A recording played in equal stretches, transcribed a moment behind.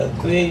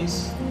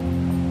grace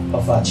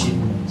of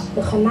achievement.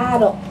 De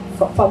genade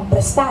van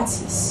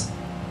prestaties.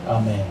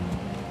 Amen.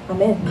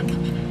 Amen.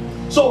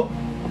 So,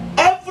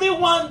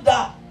 everyone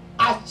that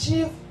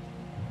achieve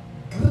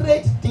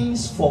great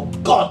things for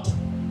God.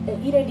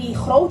 En ieder die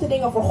grote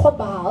dingen voor God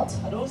behaalt.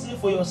 I don't say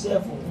for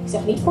yourself. Ik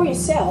zeg niet voor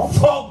jezelf.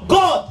 For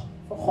God.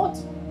 Voor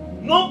God.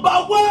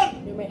 Number one.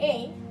 Nummer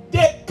 1.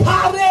 They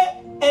carry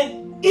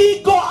an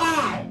eagle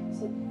eye.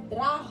 Ze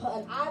dragen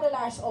een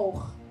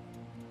adelaarsoog.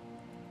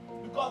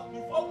 Because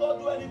before God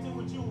do anything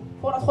with you,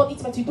 voordat God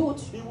iets met u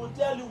doet, He will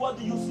tell you, what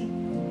do you see?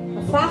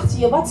 dan vraagt hij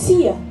je, wat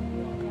zie je?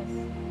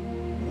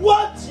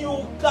 What you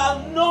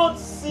cannot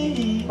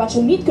see, Wat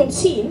je niet kunt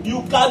zien,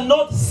 you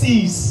cannot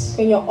seize.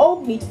 kun je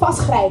ook niet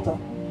vastgrijpen.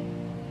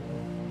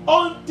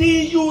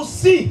 Until you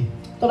see,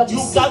 Totdat je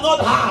you ziet, cannot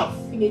have.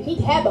 kun je het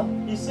niet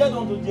hebben. He said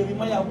unto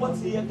Jeremiah, what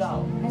hear thou?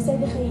 Hij zei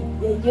tegen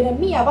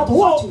Jeremia, wat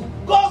hoort So, u?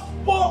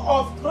 Gospel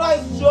of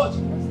Christ Church,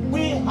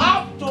 we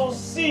have to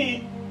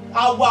see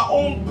our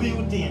own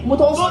building. We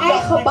moeten ons so that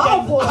eigen we gebouw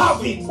can voor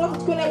have it. zodat we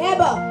het kunnen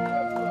hebben.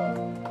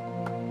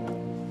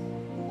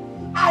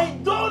 I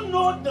don't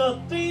know the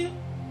thing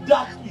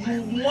that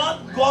you want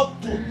God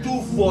to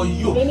do for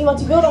you. Ik weet niet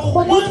wat u wil dat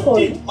God doet Want voor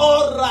it u.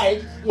 all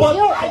right, but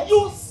wil are het.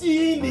 you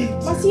seeing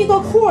it? Maar zie je het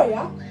ook voor je?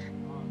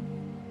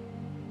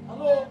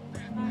 Hello?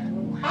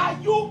 Are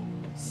you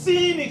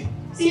seeing it?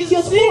 Zie Is je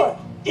het it voor?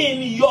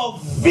 in your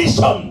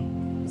vision?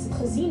 Is het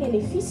gezien in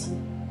die visie?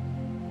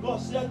 God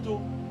said to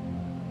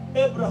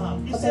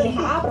Abraham, He Dat zei said,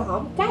 tegen look,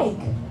 Abraham, kijk,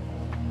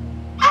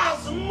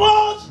 as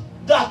much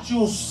that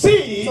you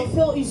see,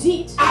 zoveel u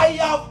ziet, I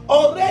have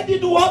already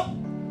do what?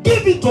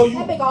 Give it to you.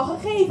 heb ik al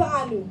gegeven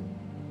aan u.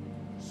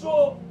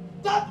 So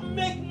that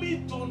make me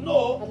to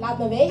know Dat laat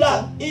me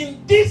that weten in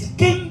this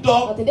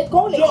kingdom, dat in dit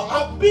your koninkrijk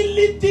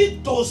ability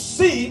to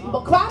see,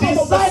 bekwaamheid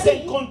om te decide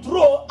and zien,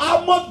 control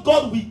how much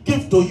God will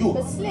give to you.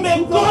 beslist May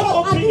hoeveel God God aan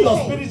open u your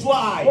geeft. spiritual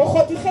Wil eyes.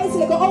 God uw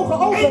geestelijke ogen In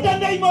the openen.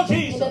 name of In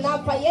de Jesus. naam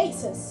van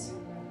Jezus.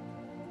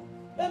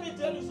 Let me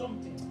tell you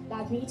something.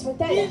 Laat me iets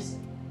vertellen. This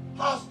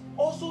has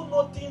also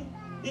nothing.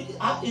 It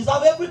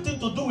has everything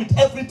to do with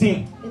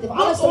everything. Dit heeft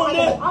alles Not te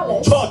maken met only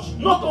alles. church,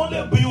 not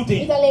only building.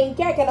 Niet alleen een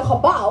kerk en een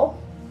gebouw.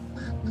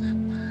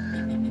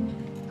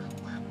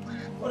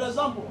 For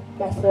example,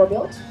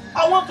 Bijvoorbeeld,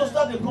 I want to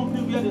start a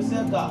company where they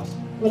sell cars.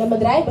 ik wil een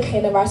bedrijf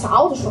beginnen waar ze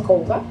auto's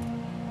verkopen.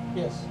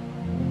 Yes.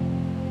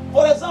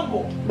 For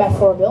example,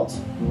 Bijvoorbeeld,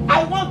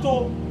 I want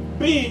to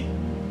be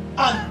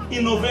an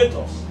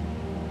innovator.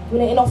 ik wil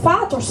een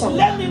innovator zijn.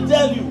 Let me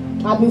tell you,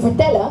 Laat me u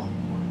vertellen,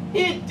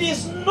 it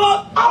is not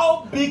how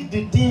big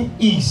the thing het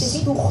is is.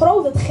 niet hoe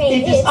groot hetgeen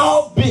It is is.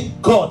 how big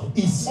God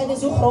is. Het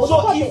is hoe groot So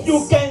God if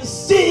you is. can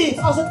see it,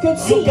 Als je het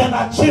kunt you zien, can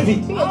achieve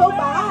it. kun je het ook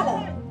behalen.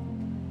 Amen.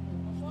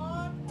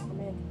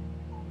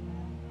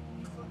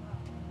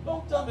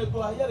 Long time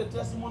ago, I heard a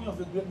testimony of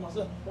a great man.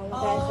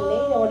 Lange tijd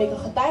geleden hoorde ik een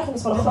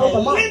getuigenis van een grote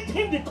I man. linked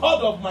him the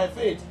cord of my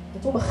faith. En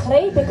toen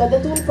begreep ik het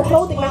en toen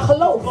vergroot ik mijn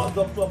geloof. God,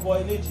 Dr.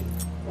 Boynechi.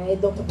 Hij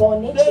heet Dr. Paul They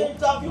Nietzsche.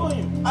 interviewed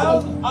him. I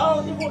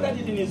even read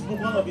it in his book,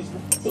 one of his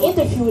books. Ze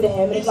interviewden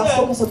hem en ik las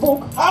ook in zijn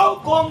boek.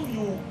 How come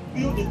you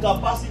build the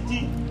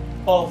capacity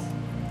of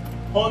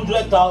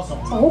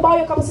 100,000? Maar hoe bouw je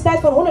een capaciteit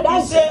van He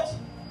 100.000? said,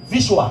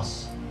 visuals.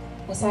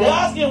 Hij They zei,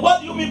 asked him, what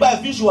do you mean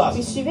by visuals?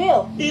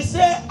 visueel. He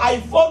said,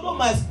 I follow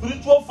my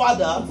spiritual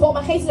father Ik volg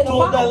mijn geestelijke to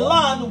the vader.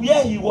 land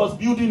where he was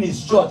building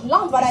his church. Het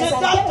land waar He hij said,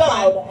 zijn that kerk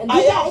bouwde. En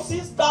time, die I have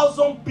tijd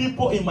 6,000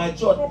 people in my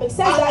church. heb ik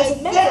And I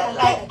 6.000 mensen felt aan de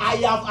like kerk.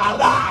 I have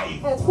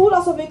arrived. En het voelde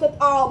alsof ik het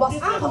al was He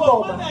said, but when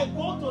aangekomen. I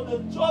go to the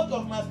church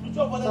of my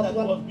spiritual father that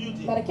was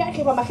building, Naar de kerk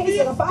van mijn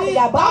geestelijke vader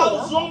daar bouwde.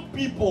 50,000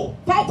 people.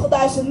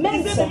 50.000 He said, the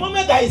mensen.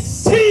 moment I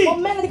see, Op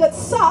het moment dat ik het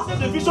zag, he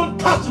said, the vision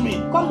catch me.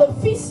 kwam de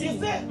He visie.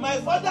 said, my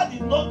father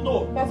did not know.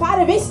 Mijn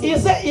vader wist He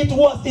niet. said, it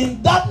was in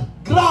that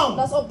ground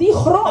Dat is op die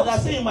grond that I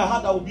say in my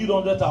heart I will build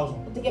 100,000.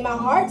 dat ik in mijn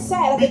hart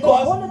zei dat ik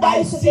Because een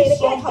I 100.000 see tweede kerk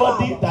ga somebody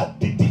bouwen. that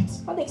did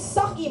it. Want ik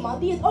zag iemand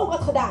die het ook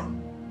had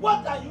gedaan.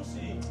 What are you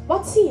seeing?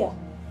 Wat zie je?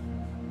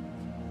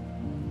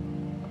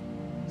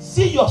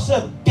 See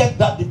yourself get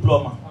that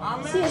diploma.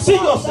 See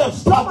yourself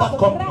start that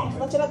company.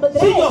 Dat je dat See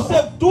bedrijf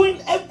yourself doing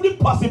every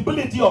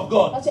possibility of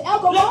God. dat je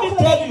elke Let me tell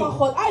mogelijkheid van you,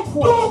 God do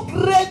uitvoert.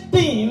 great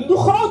things Doe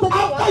grote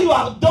after dingen. you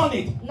have done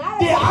it. Nadat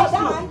They je het ask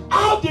you, gedaan,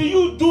 how do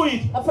you do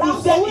it? dan You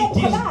vragen ze say hoe je it het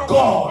is gedaan.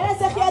 God. En dan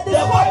zeg je het is The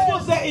God.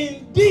 Bible says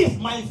in this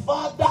my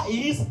Father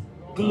is De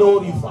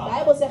glorified.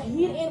 Bijbel zegt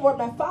hierin wordt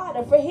mijn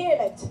vader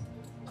verheerlijkt.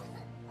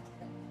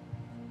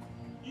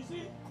 You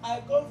see, I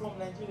come from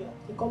Nigeria.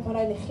 Ik kom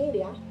vanuit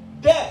Nigeria.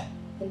 There,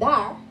 En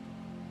daar,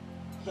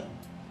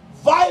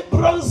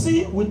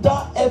 vibrancy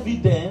without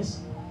evidence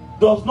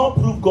does not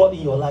prove God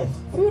in your life.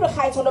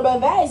 vurigheid zonder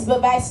bewijs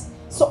bewijst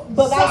God niet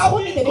in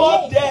Serving je God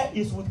leven. there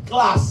is with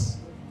class.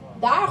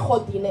 Daar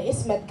God dienen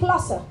is met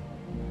klasse.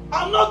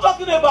 I'm not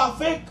talking about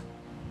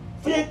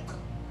fake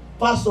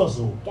pastors.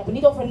 Oh. Ik heb het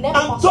niet over nep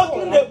I'm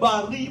talking pastoren.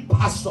 about real Ik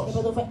pastors heb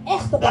het over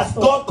echte that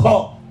pastoren God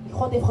called. die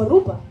God heeft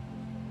geroepen.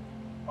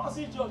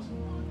 See, George,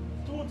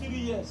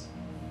 2-3 years.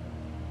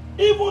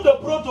 Even the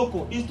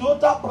protocol is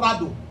Toyota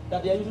Prado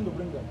that they are using to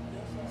bring them.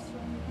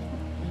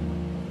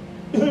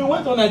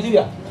 went to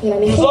Nigeria. Ging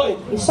naar You saw Nigeria.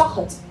 it. Je zag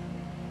het.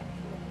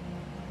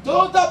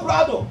 Toyota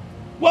Prado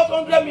worth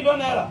 100 million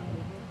naira.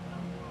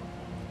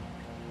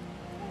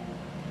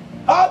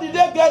 How did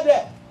they get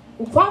there?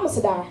 Hoe kwamen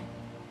ze daar?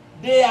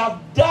 They have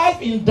dived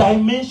in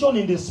dimension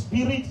in the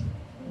spirit.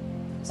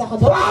 Ze zijn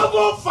gedoken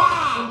Travel in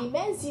far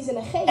dimensies in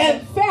de geest. and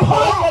En ver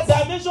touch gereisd.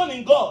 the dimension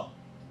in God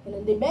In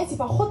een dimensie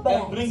van God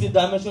and bring bereikt. the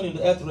dimension in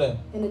the earth realm.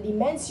 In een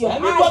dimensie op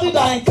Anybody aarde.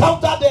 that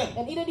encounter them,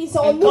 En ieder die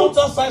ze ontmoet,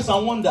 encounter signs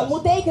and wonders,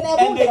 ontmoet tekenen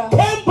en and they wonderen.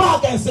 came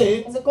back and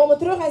say, En ze komen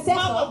terug en man of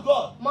zeggen,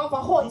 God, man van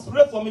you God,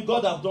 pray for me,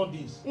 God have done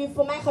this. u heeft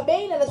voor mij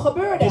gebeden en het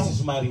gebeurde. This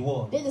is my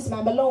reward. Dit is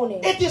mijn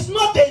beloning. It is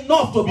not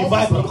enough to be Het is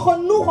niet vibrant.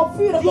 genoeg om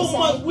vurig te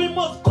zijn. We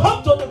must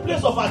come to the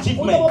place of We moeten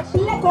achievement. op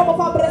een plek komen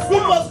van We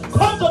prestatie. must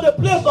come to the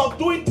place of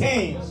doing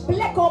things.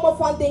 Plek komen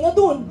van dingen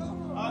doen.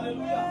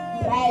 Hallelujah.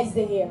 Prijs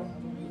de Heer.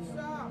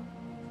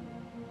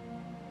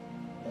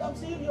 I'm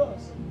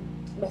serious.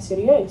 Ik ben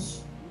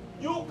serieus.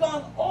 You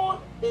can own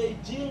a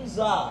gym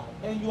czar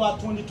and you are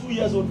 22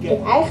 years old Je girl.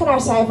 kunt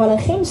eigenaar zijn van een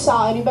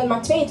gymzaal en u bent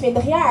maar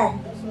 22 jaar.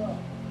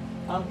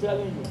 I'm telling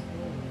you.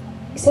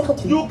 Ik zeg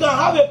het u. You can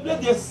have a place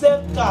they sell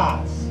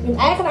cars. Je kunt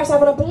eigenaar zijn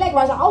van een plek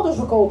waar ze auto's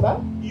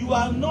verkopen. You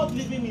are not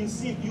living in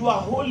sin. You are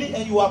holy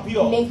and you are Je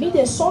pure. leeft niet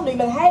in zonde, u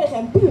bent heilig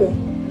en puur.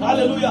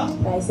 Hallelujah.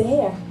 Prijs de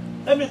Heer.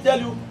 Let me tell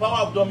you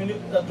power of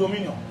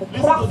dominion. De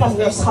Listen kracht to van this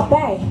testimony.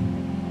 heerschappij.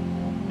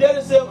 There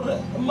is a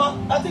man,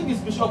 I think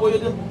it's Bishop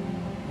Oyede. Er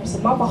is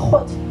een man van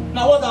God.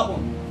 Now what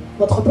happened?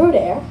 Wat gebeurde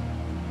er?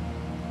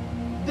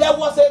 There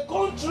was a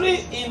country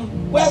in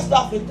West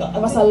Africa.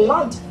 Er was een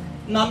land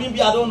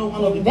Namibia, I don't know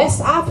one of in the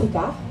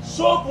West-Afrika.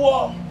 so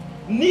poor,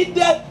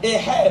 needed a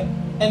help,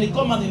 and it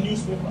come on the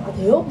newspaper. Had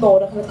hulp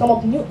nodig en het kwam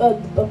op The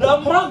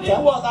money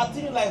kranten. was, I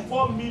think, like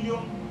 $4 million.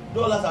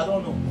 I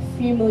don't know.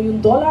 $4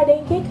 miljoen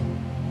denk ik.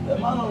 The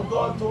man of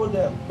God told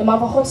them, De man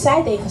van God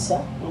zei tegen ze,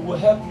 "We will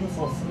help you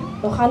for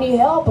free. we gaan u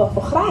helpen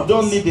voor You don't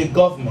gratis. need the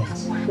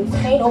government. Je hebt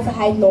geen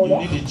overheid You nodig.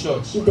 need the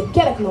church, Je hebt de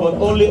kerk but nodig.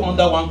 only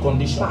under one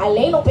condition. Maar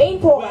alleen op één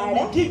When voorwaarde.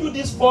 we give you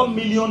this $4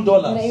 million,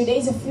 Wanneer u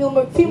deze 4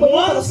 miljoen van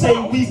ons once a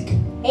krijgt. week,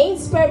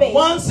 Eens per week.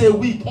 once a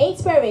week,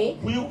 Eens per week.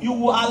 you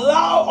will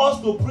allow us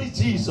to preach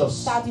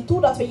Jesus Staat u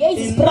toe dat we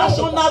Jezus in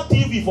prediken. national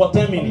TV for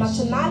 10 Op minutes.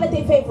 nationale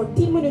tv voor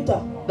 10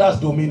 minuten. That's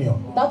dominion.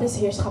 Dat is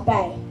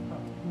heerschappij.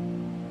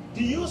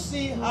 Do you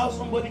see how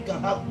somebody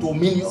can have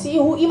dominion? Zie je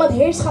hoe iemand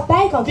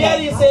heerschappij kan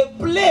There is krijgen? a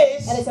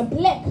place Er is een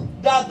plek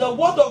that the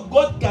word of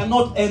God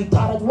cannot waar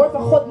enter het woord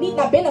van God niet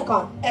naar binnen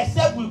kan.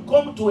 except we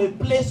come to a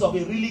place of a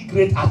really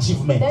great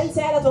achievement.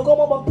 Tenzij dat we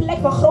komen op een plek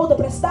van grote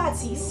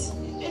prestaties.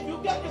 If you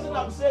get this,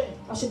 I'm saying,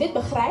 Als je dit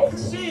begrijpt,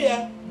 see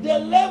the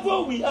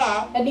level we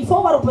are het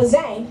niveau waarop we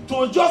zijn,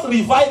 to just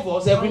revive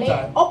us every alleen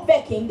time.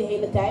 opwekking de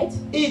hele tijd,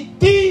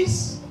 It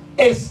is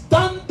a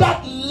standard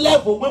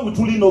level when we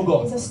truly know is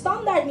God. een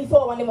standaard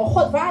niveau wanneer we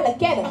God waarlijk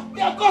kennen.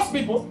 We are God's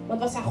people.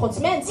 Want we zijn Gods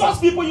mensen. God's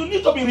people, you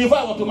need to be revived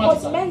Gods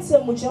automatically.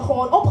 mensen moet je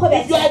gewoon If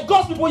opgewekt you are zijn. a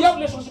God's people, you have a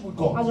relationship with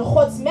God. Als je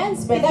Gods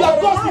mens bent, If dan you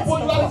heb are je een God's people,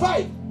 relatie you are met God.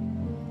 revived.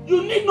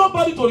 You need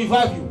nobody to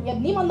revive you. Je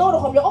hebt niemand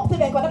nodig om je op te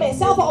wekken, want dan ben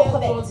je zelf al Let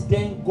opgewekt. us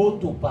then go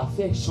to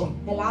perfection.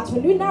 En laten we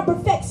nu naar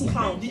perfectie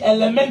gaan. The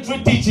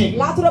elementary teaching.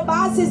 Laten we de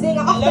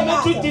basisdingen Elementary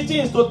achterlaten.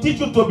 teaching is to teach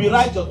you to be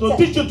righteous, to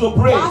teach you to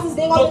pray,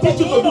 Basisdingen to om te teach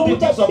you to leren do hoe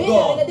the things te of bidden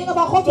en de God, dingen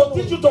van God to te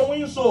teach doen. you to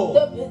win souls.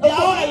 They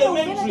are all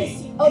elementary.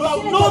 You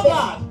have known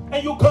that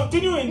and you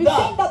continue in U that.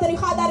 denkt dat en u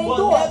gaat daarin But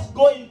door. let's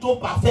go into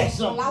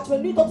perfection. Laten we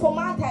nu tot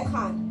volmaaktheid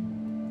gaan.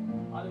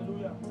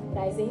 Hallelujah.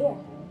 Prijs de Heer.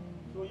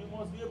 So you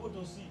must be able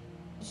to see.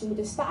 Dus je moet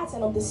in staat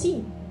zijn om te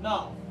zien. Now,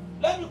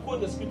 let me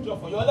quote the scripture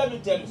for you. Let me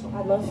tell you something.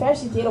 Laat me een vers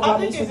citeren om I aan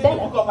think u it's te in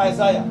the book vertellen. of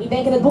Isaiah. Ik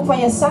denk in het boek van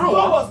God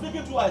Jesaja. was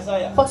speaking to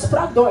Isaiah. God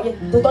sprak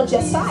tot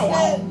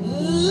Jesaja.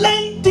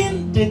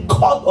 Lengthen the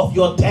cord of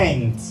your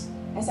tent.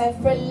 Hij zei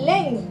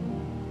verleng.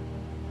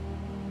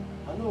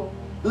 Hello.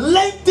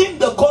 Lengthen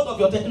the cord of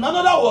your tent. In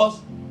other words,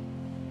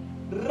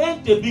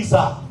 rent a big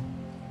zaal.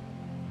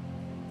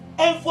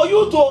 And for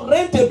you to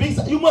rent a big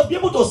zaal, you must be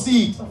able to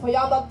see it. Maar voor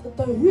jou dat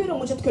te huren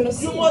moet je het kunnen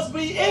You zien. must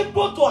be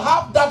able to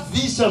have that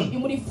vision. Je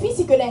moet die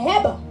visie kunnen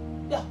hebben.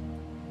 Yeah.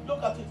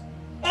 Look at it.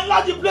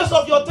 Enlarge the place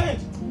of your tent.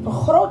 Een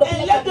grote And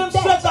plek let van them de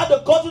tent. stretch out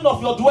the curtain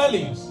of your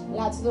dwellings.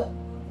 Laten we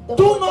de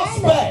Do not gordijnen.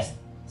 spare.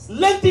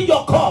 Lengthen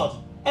your cord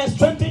and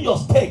strengthen your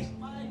stake.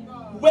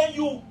 When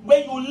you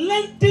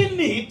lengthen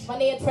it,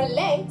 Wanneer je het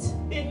verlengt,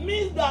 it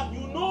means that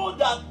you know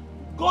that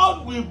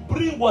God will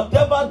bring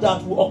whatever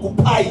that will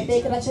occupy it.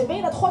 betekent dat je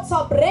weet dat God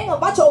zal brengen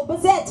wat je ook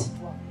bezet.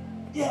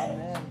 Yeah.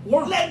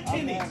 Ja,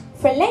 Lengthen it.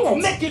 verleng het.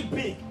 Make it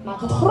big.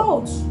 Maak het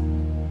groot.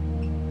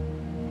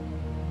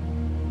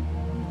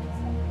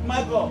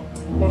 My God.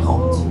 Mijn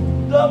God.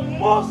 The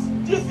most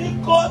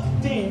difficult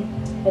thing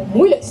Het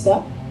moeilijkste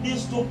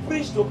is to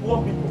preach to poor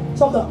people.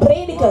 is om te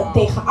prediken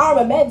tegen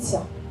arme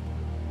mensen.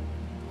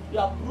 They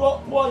are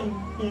poor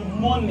in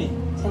money,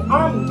 Ze zijn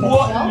arm met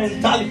poor in geld.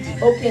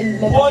 mentality, Ook in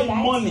poor in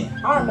mentaliteit. money,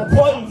 Arm met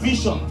poor geld. in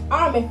vision.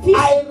 Arm in visie.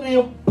 I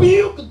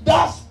rebuke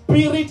that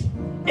spirit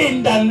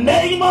in the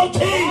name of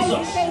Heilige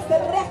Jesus. Geest,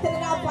 terecht in de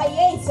naam van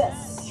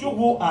Jezus. You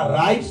will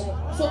arise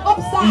zult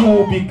opstaan. You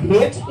will be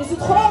great. Je zult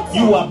groot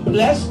zijn. You are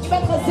blessed. Je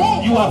bent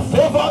gezegend. You are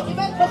favored. Je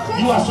bent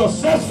You are begunstigd.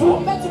 successful.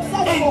 Je bent In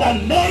succesvol. the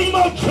name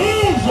of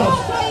Jesus.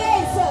 Van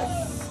Jezus.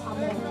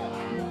 Amen.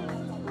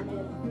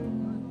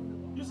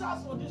 You see, as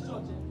for this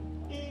church,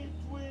 it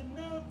will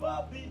never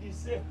be the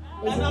same.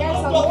 Deze And I'm kerk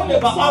not zal talking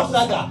nooit about hetzelfde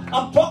outsider.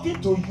 I'm talking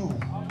to you.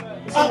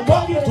 zal I'm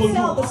talking nooit to you.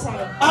 hetzelfde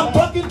zijn. I'm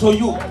talking to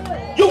you.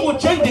 You will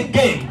change the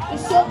game.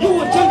 You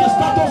will change the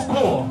status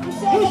quo.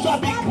 You shall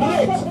be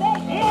great.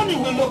 Money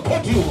will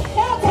locate you.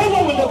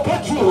 Favor will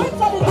locate you.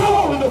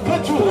 Power will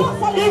locate you.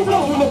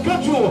 Influence will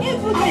locate you.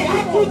 I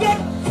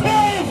activate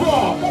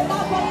favor. De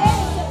naam van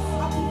Jezus.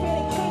 Activeer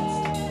ik gunst.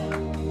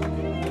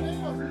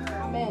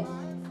 Amen.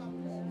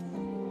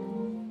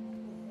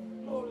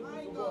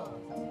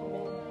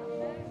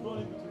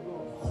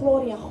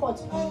 Glorie aan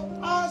God.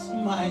 Ask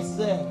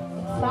myself,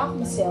 Ik vraag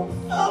mezelf.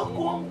 how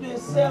come they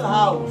sell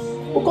house?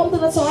 Hoe komt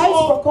het dat ze huis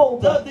So verkopen?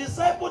 the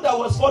disciple that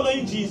was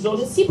following De Jesus,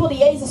 discipel die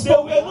Jezus they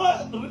volgde, were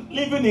not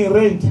living in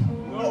rent.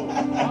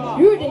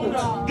 huurde niet.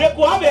 They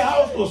could have a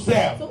house to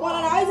sell. Ze konden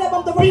een huis hebben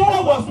om te Peter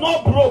verkopen. was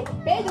not broke.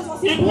 Petrus was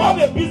He niet could have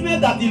brood. a business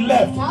that he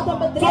left. Hij had een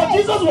So bedrijf.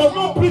 Jesus was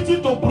not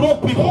preaching to broke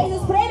people.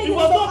 He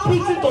was not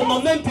preaching to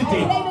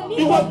non-entity.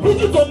 He was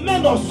preaching to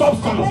men of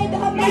substance.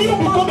 May you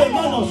become a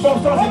man of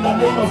substance in the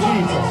name of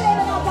Jesus.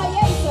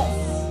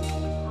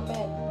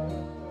 Amen.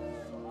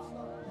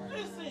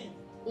 Listen,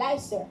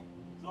 Luister.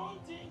 don't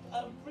think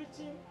I'm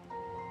preaching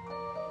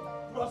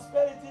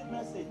prosperity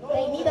message.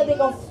 Nee, niet dat ik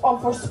een I'm a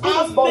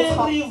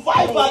voorspellingsboodschap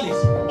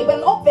revivalist Ik ben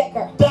een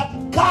opwekker. that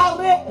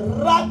carry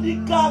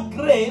radical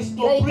grace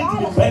to preach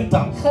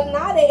repentance.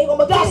 Genade om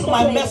het That's te my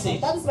prediken. message.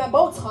 Dat is mijn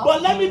boodschap.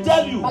 But let me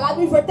tell you, Maar laat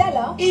me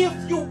vertellen. if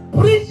you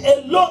preach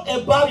alone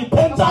about Als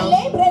repentance,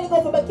 alleen predik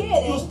over you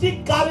bekering,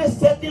 still carry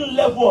certain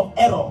level of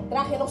error.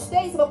 draag je nog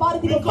steeds een bepaalde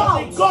type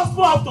Because the fout.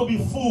 gospel has to be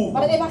full.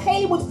 Maar het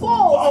evangelie moet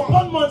vol zijn.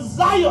 Upon Mount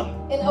Zion,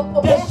 En op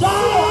there weg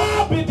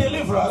shall be zal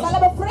deliverance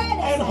er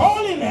bevrijding and zijn.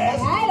 holiness,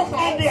 En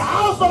heiligheid. and the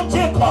house of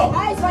Jacob,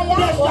 Huis van they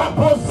Jacob. shall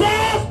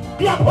possess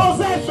their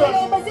possession.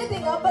 Zullen in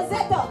bezittingen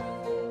bezetten.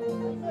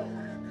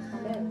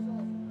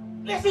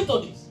 Amen. Listen to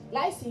this.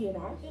 Luister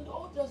hiernaar. In the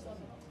Old Testament,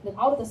 In het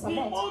Oude the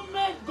Testament.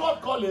 moment God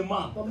called a man,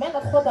 Op het moment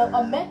dat God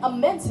een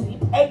mens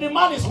riep. and the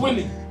man is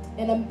willing,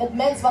 En het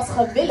mens was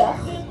gewillig.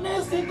 the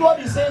next thing God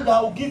is saying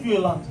that I will give you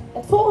a land.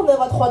 Het volgende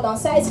wat God dan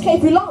zei is: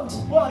 geef u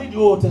land. Go and read the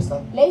Old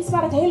Testament. Lees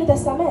maar het hele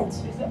testament.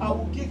 He said, I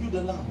will give you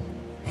the land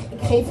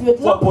Ik geef u het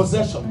for land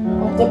possession.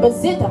 om te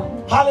bezitten.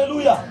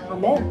 Hallelujah.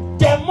 Amen.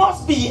 There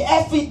must be Er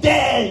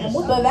evidence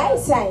moet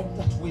bewijs zijn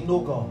that we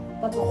know God.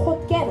 dat we God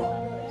kennen.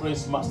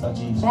 Praise Master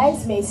Jesus.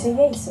 Reismeester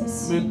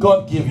Jezus. May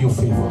God give you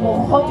favor.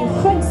 Mogen God u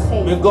gunst May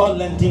geven. God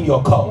lengthen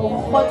your cup.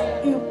 Mogen God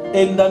uw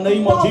In the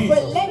name of taal Jesus.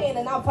 verlengen in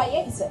de naam van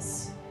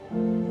Jezus.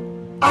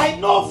 I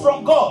know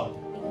from God.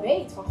 Ik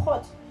weet van God.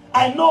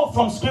 I know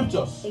from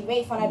scriptures. Ik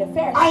weet vanuit de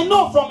vers. I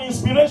know from Ik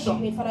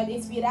inspiration weet vanuit de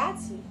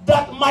inspiratie.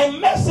 that my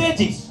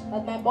messages,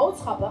 Dat mijn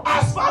boodschappen,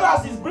 as far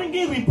as it's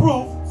bringing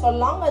reproof,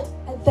 zolang het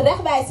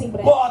terechtwijzing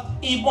brengt, but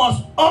it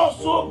must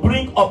also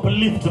bring maar het moet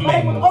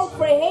upliftment. ook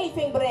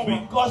verheving brengen.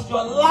 Because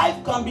your life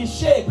can be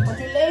shaped Want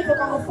uw leven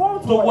kan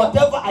gevormd to worden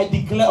whatever I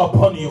declare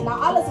upon you. naar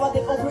alles wat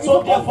ik over u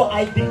So therefore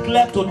verkondig. I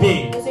declare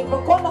today, Dus ik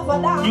verkondig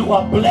vandaag you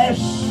are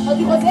blessed. dat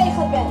u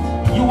gezegend bent.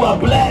 You are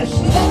blessed.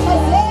 U bent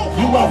gezegend.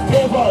 You are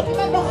favored. U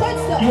bent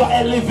begunstigd. You are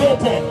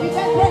elevated. U bent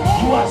You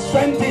verheven. are U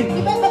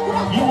strengthened. bent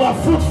bekrachtigd. You are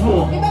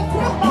fruitful. U bent You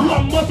vruchtbaar.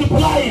 are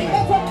multiplying. U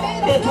bent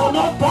It will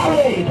not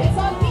tarry. Het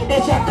zal niet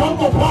It shall come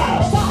to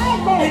pass. Het zal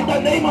uitkomen. In the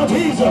name of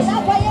Jesus. In de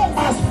naam van Jezus.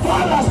 As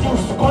far as you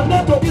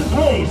connect to this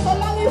grace,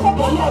 Zolang u the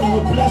verbonden Lord will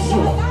bent met bless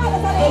you. deze genade,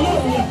 zal The hij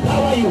Lord will u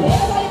empower you.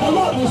 The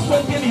Lord will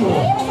strengthen you.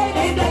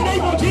 In the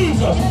name of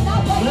Jesus.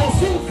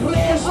 Receive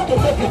grace to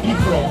make a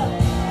difference.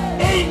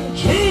 In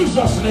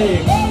Jesus'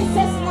 name.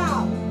 Jezus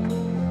naam.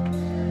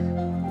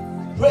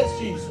 Praise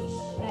Jesus.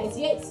 Prijs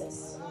Jezus.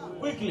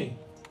 Quickly.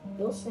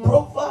 Heel snel.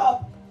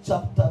 Proverbs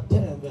chapter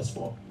 10 verse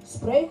 4.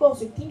 Spreuken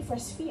hoofdstuk 10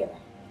 vers 4.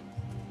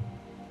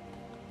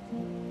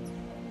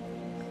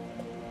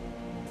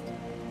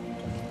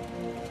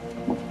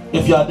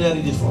 If you are there,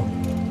 read it for me.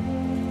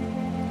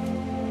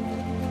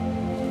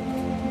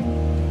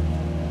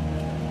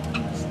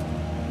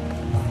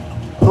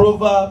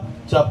 Proverbs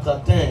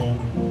chapter 10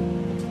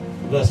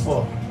 verse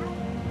 4.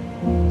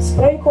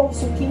 Spreuken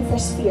hoofdstuk 10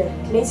 vers 4.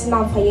 Ik lees de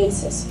naam van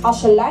Jezus.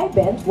 Als je lui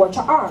bent, word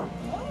je arm.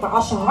 Maar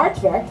als je hard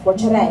werkt,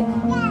 word je rijk.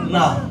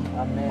 Now,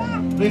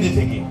 read it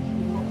again.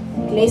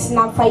 Ik lees de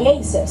naam van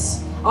Jezus.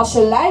 Als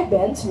je lui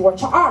bent, word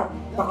je arm.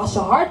 Maar als je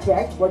hard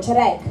werkt, word je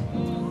rijk.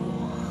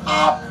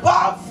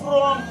 Apart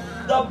from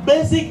the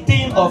basic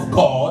thing of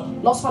God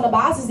Los van de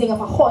basisdingen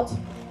van God,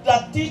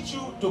 that teach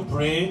you to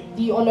pray,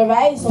 die je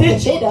onderwijst om te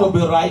teach you to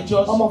bidden, be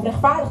righteous, om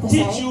rechtvaardig te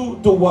teach zijn, you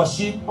to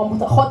worship. om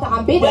God te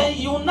aanbidden.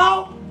 When you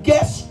now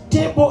get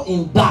stable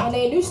in that.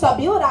 Wanneer je nu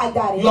stabiel raakt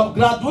daarin. You have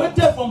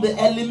graduated from the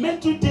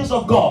elementary things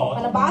of God.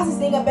 Aan de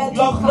basisdingen bent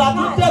You have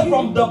graduated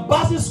from the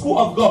basic school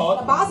of God.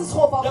 de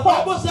basisschool van The God.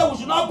 Bible says we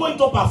should not go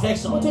into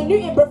perfection. Moeten we nu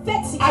in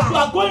perfectie As you gaan.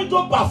 are going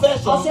into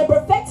perfection, Als je in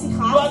perfectie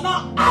you are gaat, now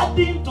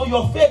adding to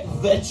your faith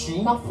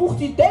virtue. dan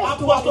voegt u deugd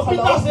toe aan uw Apostle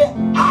Peter geloof. said,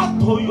 add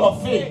to your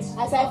faith.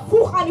 Hij zei,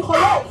 voeg aan uw Add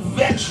geloof.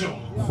 virtue.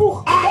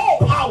 Voeg Add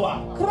deugd, power.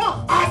 kracht.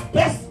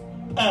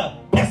 Add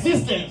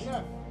persistence.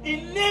 He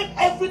named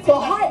everything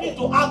that you need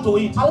to add to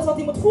it. Alles wat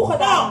u moet voegen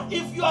Now, daaraan.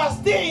 if you are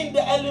still in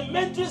the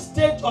elementary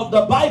stage of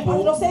the Als je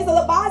Bible, nog steeds aan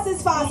de you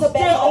basisfase bent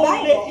stay van de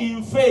only Bijbel,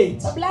 in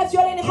faith. dan blijft u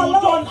alleen in You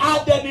geloof. don't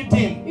add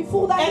anything. U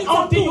voegt daar And niets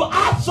aan until you toe.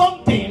 add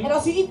something, En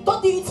als u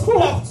tot u iets the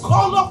voegt,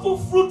 colorful,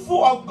 fruitful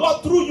of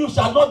God through you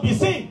shall not be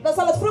seen. dan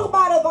zal het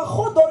vruchtbare van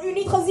God door u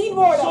niet gezien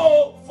worden.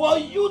 So, for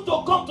you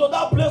to come to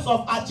that place of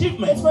Het is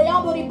achievement, voor jou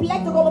om door die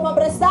plek te komen van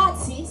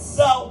prestaties.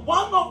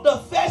 one of the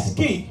first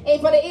key Een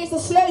van de eerste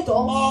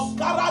sleutels of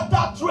character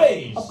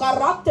traits op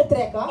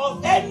karaktertrekken of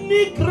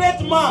any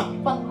great man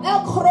van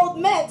elk groot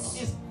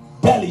mens is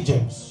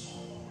diligence.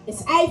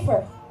 is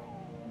ijver.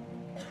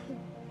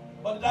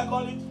 What did I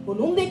call it? Hoe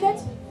noemde ik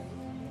het?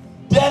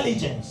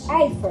 Diligence.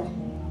 Ijver.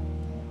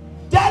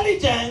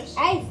 Diligence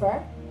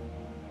Ijver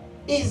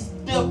is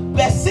the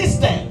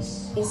persistence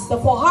is de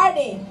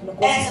volharding, de and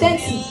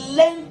consistentie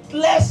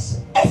relentless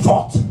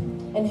effort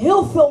en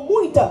heel veel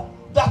moeite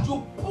that you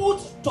put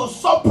to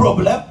solve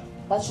problems,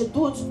 dat je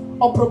doet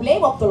om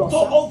problemen op te to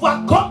lossen,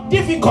 overcome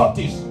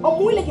difficulties, om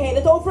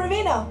moeilijkheden te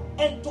overwinnen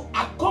and to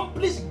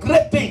accomplish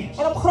great things.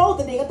 en om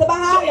grote dingen te So in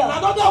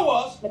behalen. other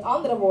words, Met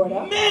andere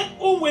woorden, men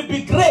who will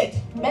be great,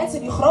 mensen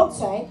die groot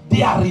zijn,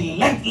 they are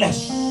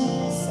relentless.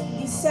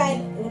 die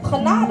zijn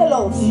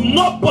genadeloos.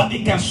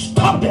 Nobody can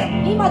stop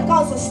them. Niemand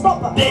kan ze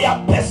stoppen. They are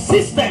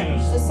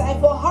persistent. Ze zijn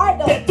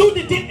volhardend. They do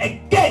the thing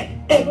again,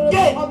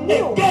 again, again,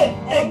 again,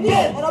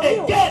 again.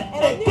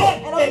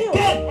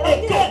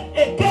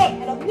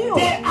 En opnieuw.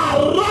 They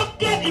are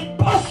rugged in Ze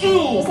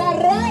pursuit. zijn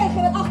ruig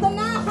in het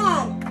achterna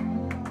gaan.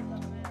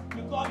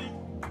 We call it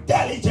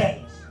diligence.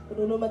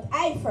 We noemen het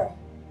ijver.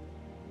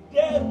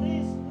 There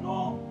is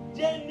no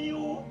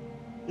genuine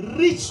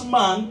rich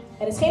man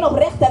Er is geen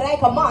oprechte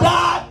rijke man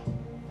that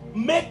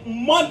make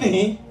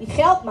money die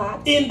geld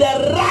maakt in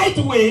the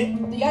right way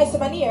op de juiste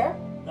manier,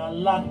 that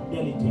lack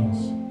diligence.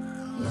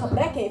 die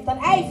gebrek heeft aan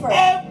ijver.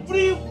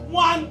 Every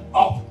one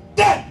of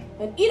them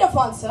En ieder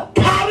van ze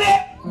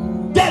carry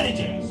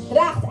diligence.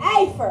 draagt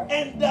ijver.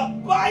 And the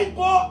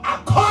Bible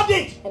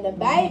according, En de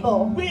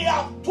Bijbel. we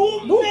have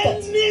too Look at-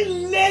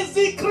 many lazy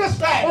We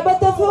Christians. hebben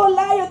te veel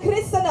luie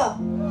christenen.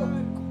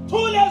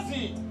 Too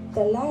lazy.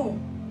 Te lui.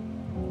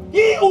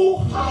 He who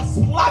has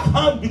slack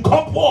hand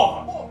become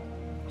poor.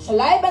 Als je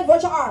lui bent,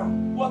 word je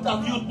arm. What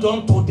have you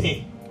done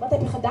today? Wat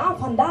heb je gedaan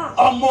vandaag?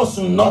 Almost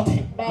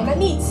nothing. Bijna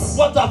niets.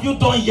 What have you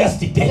done Wat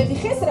yesterday? heb je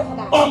gisteren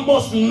gedaan?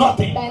 Almost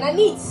nothing. Bijna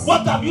niets.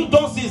 What have you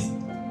done since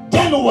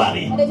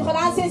January? Wat heb je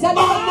gedaan sinds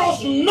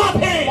Almost januari?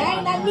 nothing.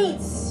 Bijna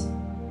niets.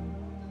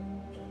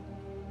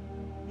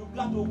 You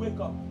got to wake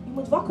up. Je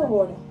moet wakker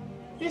worden.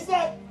 He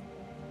said,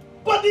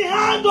 but the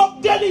hand of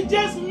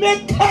diligence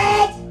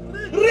maketh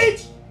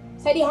rich.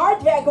 Zij die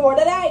hard werken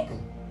worden rijk.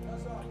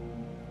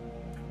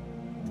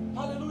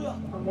 Hallelujah.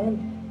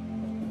 Amen.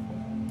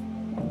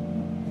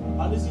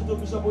 I listened to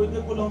Bishop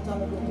Oyedepo a long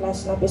time ago. Ik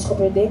luister naar Bisschop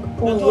Oyedepo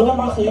They heel told him,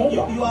 lang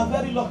geleden. you are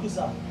very lucky,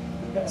 sir.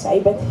 Zij,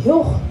 je bent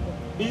heel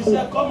He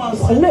said, come and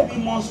Geluk. spend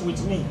 3 months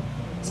with me.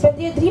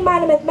 Spendeer 3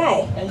 maanden met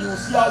mij. And you will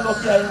see how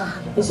lucky I am.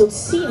 Je zult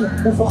zien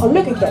hoeveel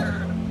geluk ik heb.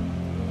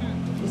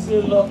 He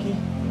said, lucky.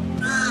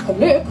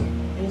 Geluk?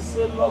 He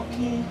said,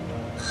 lucky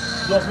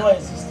does not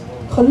exist.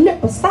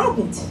 Geluk bestaat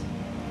niet.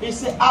 He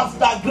said,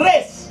 after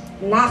grace,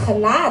 Na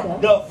genade.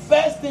 the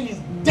first thing is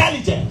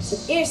diligence.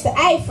 Het eerste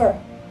ijver.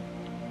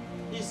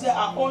 He said,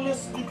 I only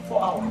sleep 4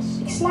 hours.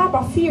 Ik slaap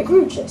maar 4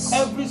 uurtjes.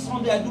 Every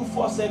Sunday I do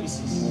 4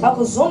 services.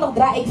 Elke zondag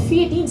draai ik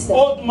 4 diensten.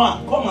 Old man,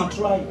 come and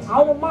try it.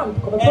 Oude man,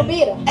 kom het And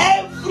proberen.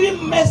 every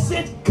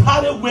message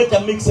carry weight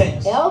and make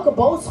sense. Elke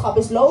boodschap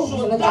is logisch So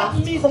en het that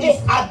draagt means gewicht.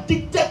 he's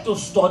addicted to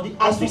study,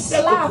 Hij is addicted to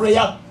verslaafd.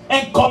 prayer,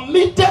 and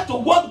committed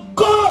to what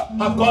God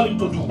has called him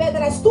to do. En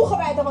hij is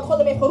toegewijd aan wat God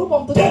hem heeft geroepen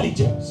om te doen.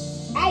 Diligence.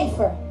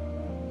 Ijver.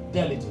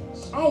 Diligence.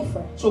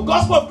 Ijver. So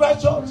Gospel of Christ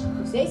Church,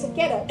 Dus deze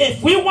kerk.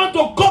 if we want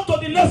to go to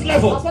the next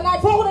level, Als we naar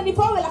het volgende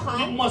niveau willen we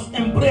gaan, must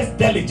embrace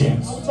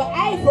diligence. moeten we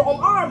ijver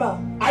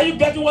omarmen. Are you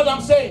getting what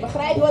I'm saying?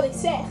 Begrijp je wat ik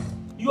zeg?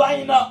 You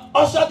are in an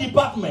usher Je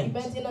department.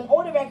 bent in een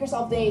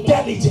orderwerkersafdeling.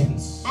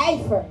 Diligence.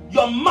 Ijver.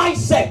 Your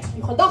mindset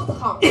Je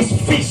gedachtegang is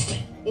fixed.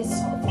 is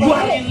You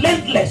are gericht.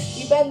 relentless.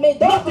 Je bent Nothing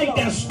can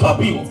meedogenloos.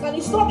 stop you. Het kan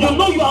niet stoppen. You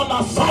know you are on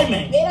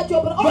assignment. Weet dat je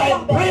op een You are a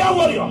opdracht bent. prayer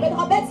warrior. Je bent een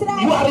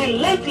gebedstrijder. You are Je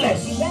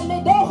relentless. bent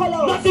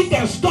meedogenloos. Nothing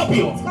can stop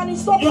you. Het kan niet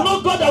stoppen. You know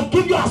God has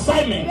given you Je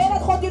assignment. weet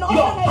dat God je een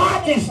Your opdracht heeft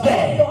heart is gegeven.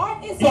 there. Je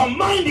hart is Your er.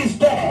 mind is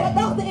there.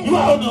 You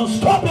are Je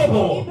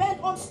unstoppable. bent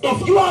If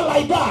onstoppelijk. you are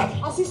like that,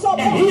 Als je zo and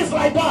bent. he is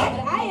like that,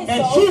 En hij is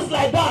and zo. she is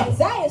like that, En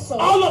zij is zo.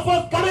 all of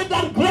us carry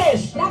that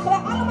grace. Dragen wij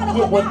allemaal de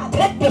We will genade.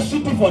 take the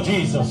city for We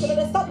Jesus. zullen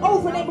de stad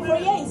overnemen voor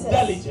Jezus.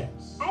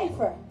 Diligence.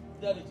 Ijver.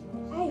 Diligence.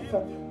 Ijver.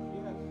 ijver.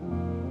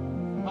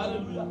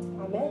 Hallelujah.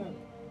 Amen.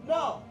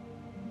 Now,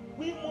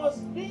 we must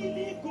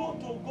really go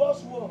to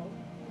God's word.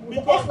 We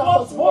moeten echt naar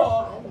Gods woord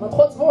gaan. Want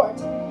Gods woord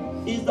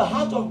is the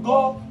heart of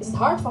God, is het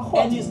hart van God.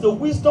 and is the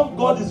wisdom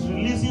God is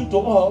releasing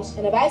to us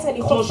En de wijsheid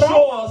die to God show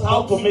vrijlaat us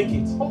how to make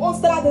it. om ons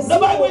te laten zien The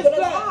hoe Bible we is kunnen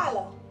clear.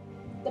 halen.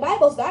 De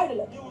Bijbel is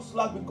duidelijk. He who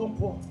slack become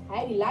poor,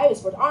 Hij die lui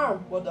is wordt arm.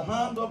 but the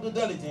hand of the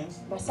diligence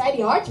Maar zij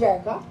die hard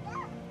werken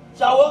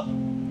shall what?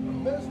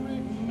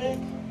 Make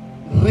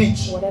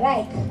rich. worden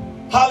rijk.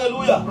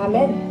 Hallelujah.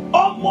 Amen.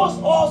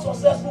 Almost all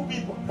successful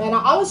people, Bijna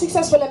alle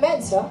succesvolle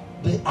mensen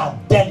they are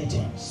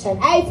diligent. zijn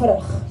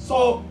ijverig.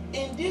 So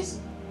in this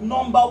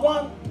number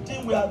one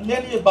thing we are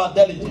learning about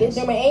Dit is diligence,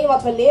 nummer 1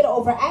 wat we leren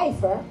over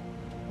ijver.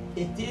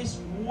 it is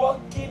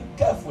working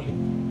carefully,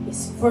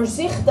 Is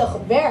voorzichtig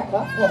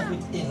werken, but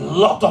with a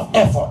lot of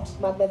effort.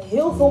 maar met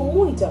heel veel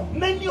moeite.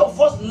 Many of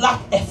us lack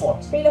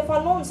effort. Velen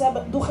van ons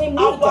doen geen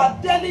moeite. Our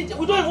diligence,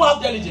 we don't even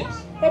have diligence.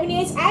 We hebben niet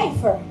eens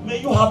ijver. May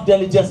you have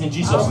diligence in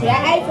Jesus' Als name. wij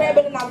ijver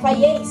hebben in de naam van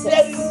There Jezus.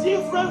 is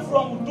difference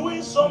from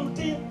doing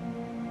something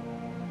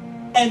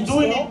and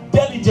doing it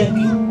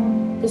diligently.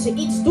 Tussen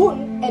iets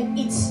doen en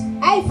iets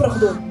ijverig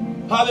doen.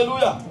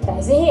 Hallelujah.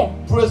 Prijs de Heer.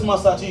 Praise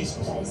Master Jesus.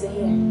 Prijs de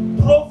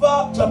Heer.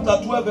 Proverbs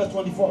chapter 12 verse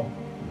 24.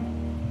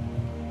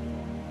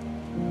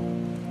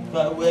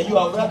 Where you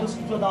have read the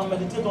scripture now,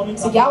 meditate on it.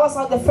 Als ik jou was,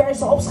 zou ik de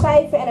versen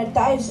opschrijven en er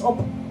thuis op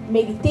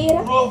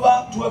mediteren.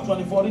 Proverbs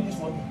 12:24. Read this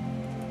for me.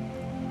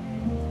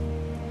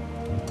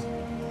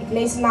 Ik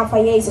lees de naam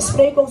van Jezus.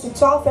 Spreuken hoofdstuk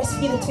 12 vers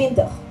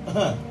 24.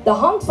 De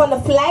hand van de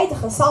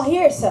vlijtige zal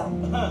heersen,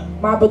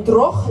 maar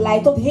bedrog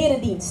leidt tot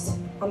herendienst.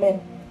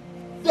 Amen.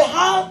 The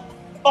hand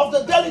of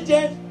the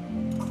diligent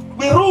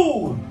will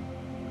rule,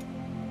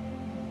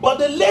 but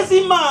the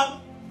lazy man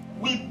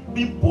will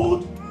be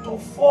put to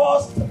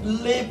forced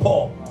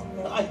labor.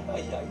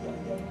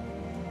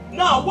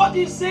 Now, what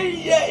he's saying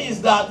here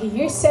is that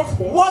Hier zegt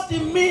dit. what he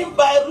means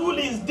by rule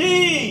is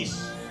this.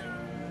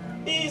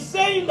 He's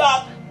saying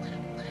that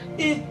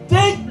it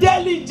takes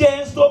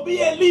diligence to be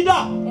a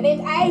leader. Je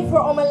neemt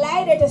ijver om een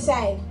leider te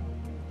zijn.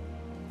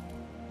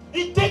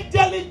 It takes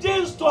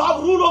diligence to have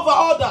rule over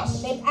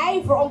others. Je neemt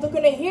ijver om te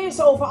kunnen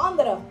heersen over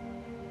anderen.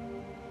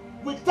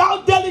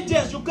 Without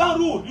diligence, you can't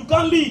rule, you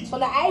can't lead.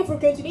 Zonder ijver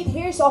kunt u niet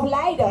heersen of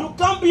leiden. You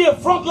can't be a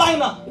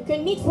frontliner. U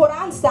kunt niet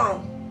vooraan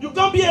staan. You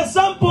can't be an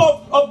example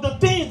of the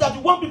things that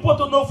you want people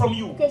to know from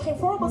you. U kunt geen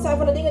voorbeeld zijn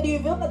van de dingen die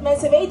u wilt dat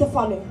mensen weten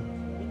van u.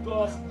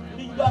 Because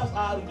leaders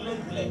are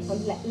relentless.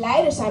 Want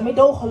leiders zijn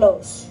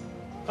meedogenloos.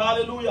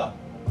 Hallelujah.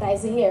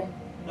 Prijs de Heer.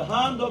 The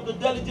hand of the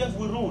diligent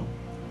will rule,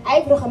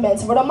 Ijverige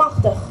mensen worden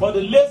machtig. but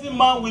the lazy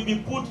man will be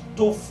put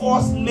to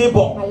forced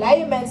labor. Maar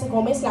luie mensen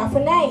komen in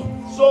slavernij.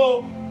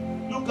 So,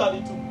 look at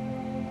it too.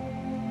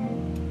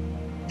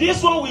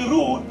 This one will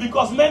rule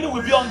because many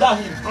will be under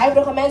him.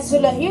 Ijverige mensen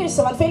zullen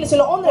heersen, want velen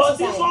zullen onder But ze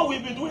this zijn. one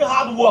will be doing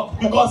hard work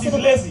because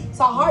he's lazy.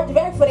 Zal hard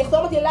werk verrichten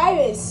omdat hij lui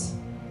is.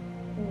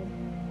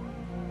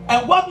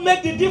 And what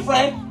makes the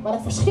difference Wat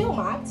het verschil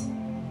maakt,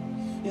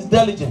 is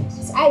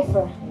diligence. is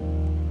ijver.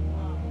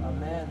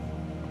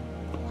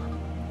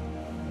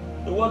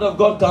 The word of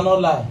God cannot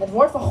lie. Het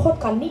woord van God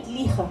kan niet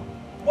liegen.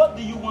 What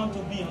do you want to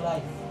be in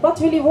life? Wat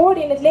wil u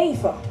worden in het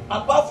leven?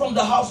 Apart from the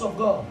house of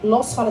God,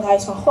 Los van het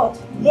huis van God.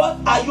 what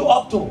are you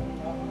up to?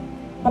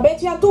 Waar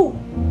bent u aan toe?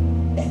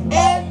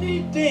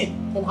 Anything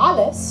In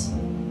alles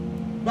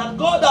that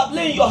God has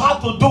laid in your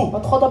heart to do,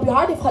 wat God op uw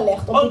hart heeft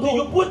gelegd om te until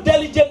you doen. put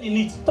diligence in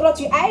it, Totdat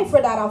u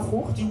ijver daaraan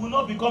voegt, it will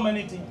not become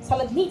anything. zal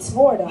het niets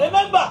worden.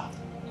 Remember,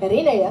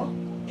 Herinner je?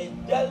 a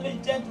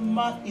diligent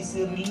man is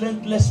a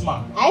relentless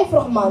man.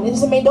 Ijverig man, dit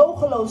is een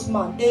meedogenloos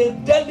man. A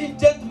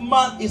diligent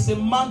man is a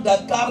man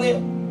that carries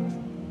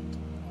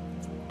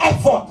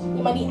effort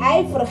Iemand die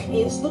ijverig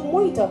is, doet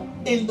moeite.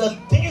 in the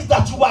things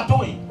that you are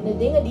doing. En de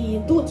dingen die je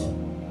doet,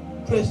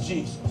 Praise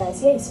Jesus. prijs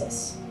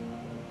Jezus.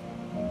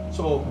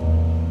 So,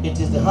 it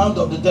is the hand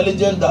of the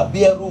diligent that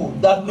bear rule.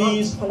 That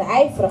means Van de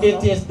ijverige.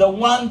 it is the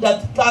one that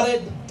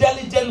carried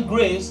diligent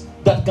grace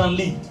that can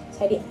lead.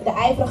 Zij die de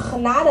ijverige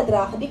genade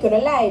dragen, die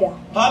kunnen leiden.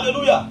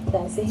 Hallelujah.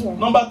 Prijs de Heer.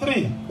 Number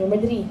 3. Nummer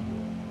 3.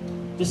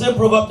 The same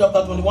Proverbs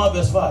chapter 21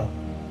 verse 5.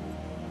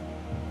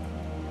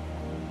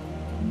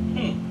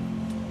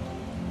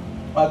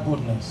 My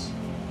goodness.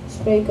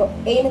 Spreuken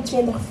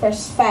 21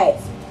 vers 5.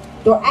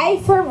 Door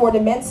ijver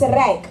worden mensen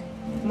rijk,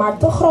 maar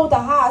te grote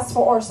haast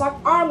veroorzaakt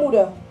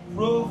armoede.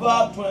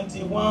 Proverbs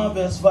 21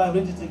 verse 5.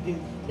 Read it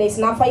again. Lees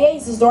de naam van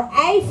Jezus. Door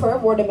ijver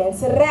worden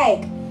mensen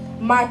rijk,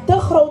 maar te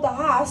grote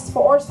haast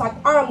veroorzaakt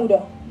armoede.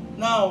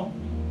 Now,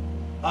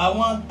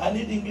 I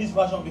need English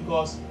version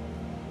because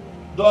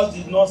those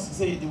did not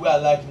say it the way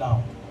I like now.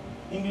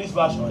 English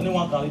version.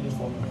 Anyone can read it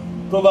for me.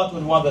 Proverbs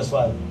 21 verse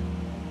 5.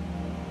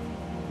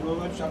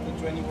 Proverbs chapter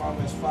 21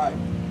 verse 5.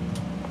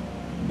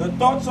 The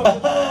thoughts of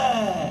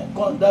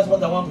the, That's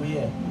what I want to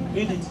hear.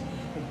 Read it.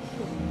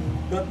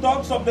 the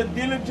thoughts of the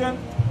diligent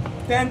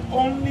tend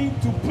only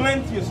to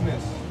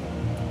plenteousness.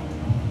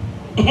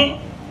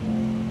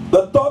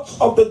 The thoughts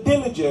of the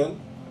diligent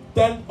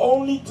tend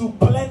only to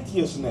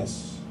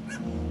plenteousness,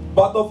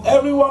 but of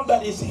everyone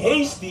that is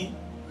hasty,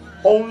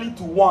 only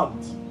to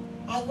want.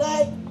 I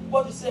like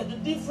what he said.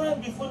 The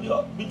difference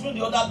between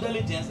the other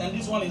diligence and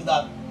this one is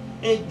that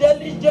a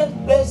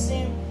diligent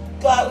person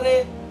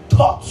carry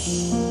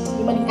thoughts.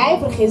 Iemand die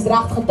ijverig is,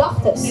 draagt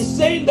gedachten. He's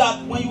saying that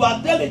when you are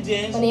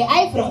diligent, Wanneer je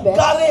ijverig you bent,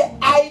 carry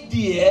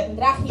idea dan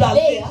draag je that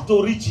ideeën lead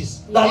to riches,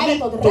 die that leiden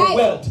lead tot to rijkdom.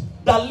 wealth,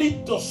 that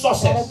lead to leidt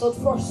success. tot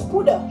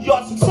voorspoeden.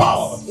 Your Succes.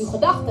 thoughts. Uw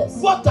gedachten.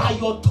 What are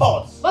your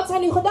thoughts? Wat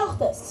zijn uw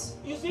gedachten?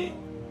 You see,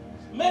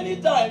 many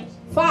times,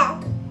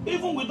 Vaak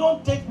even we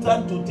don't take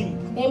time to think.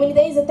 nemen we niet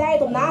eens de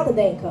tijd om na te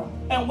denken.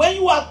 And when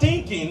you are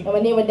thinking, En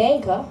wanneer we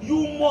denken,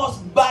 you must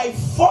by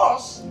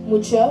force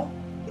moet je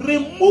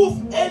remove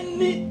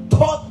any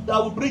thought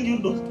that will bring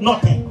you to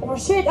nothing.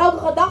 geforceerd elke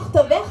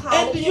gedachte weghalen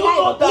And do die you leidt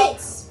know tot that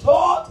niks.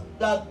 thought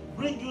that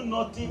bring you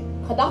nothing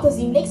Gedachten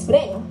die niks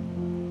brengen,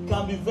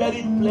 can be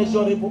very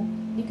pleasurable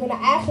die kunnen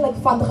eigenlijk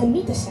van te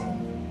genieten zijn.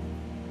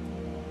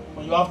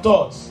 when you have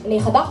thoughts. Wanneer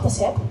je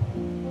gedachten hebt,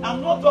 I'm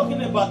not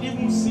talking about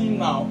even sin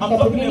now. I'm ik heb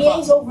het nu talking niet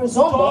eens about over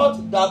zonde, thoughts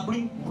that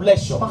bring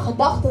pleasure. maar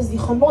gedachten die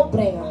genot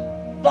brengen.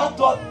 That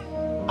thought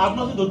has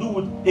nothing to do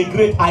with a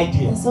great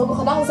idea. En zulke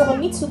gedachten hebben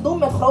niets te doen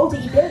met grote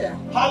ideeën.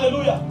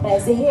 Hallelujah.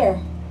 Prijs de Heer.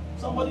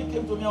 Somebody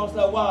came to me, I was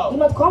like, wow.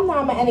 Iemand kwam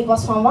naar me en ik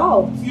was van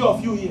wauw. Few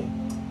of you here.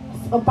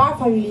 Een paar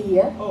van jullie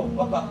hier. Oh,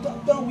 Papa,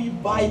 can we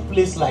buy a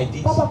place like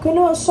this? Papa,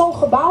 kunnen we zo'n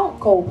gebouw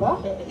kopen?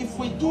 If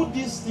we do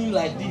this thing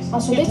like this,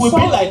 Als we it dit will zo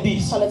be like doen,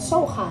 this. zal het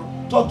zo gaan.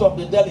 Thought of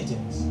the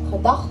diligence.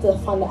 Gedachten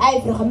van de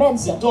ijverige The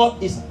mensen. thought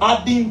is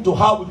adding to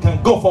how we can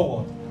go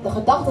forward. De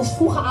gedachten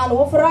voegen aan hoe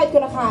we vooruit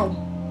kunnen gaan.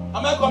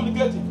 Am I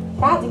communicating?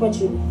 Praat ik met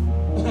jullie.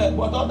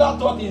 But other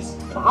thought is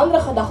Maar andere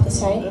gedachten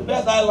zijn, the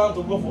best island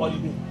to go for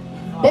holiday.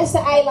 beste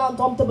eiland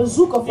om te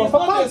bezoeken voor It's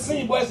not a vakantie.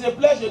 sin, but it's a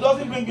pleasure. It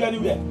doesn't bring you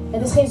anywhere.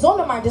 Het is geen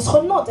zonde, maar het is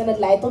genot en het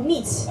leidt tot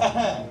niets.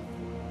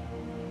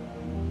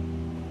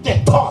 The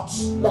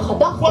thoughts. De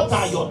gedachten. What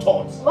are your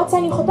thoughts? Wat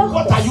zijn uw What are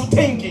you gedachten?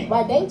 thinking?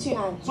 Waar denkt u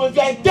aan? So if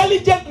you're a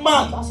diligent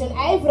man, Als u een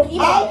ijverig how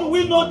iemand do bent,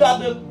 we know that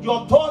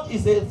your thought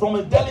is from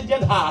a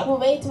diligent heart? hoe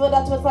weten we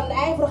dat we van een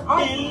ijverig It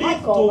hart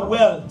leads to komen?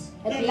 wealth.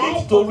 Het It leads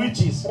leidt to tot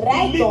riches. It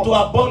rijkdom. leads to Het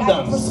leidt tot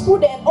abundance.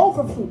 voorspoeden en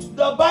overvloed.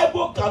 The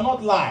Bible cannot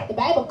lie. De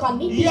Bijbel kan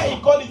niet Here he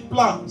liegen. call it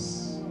plans.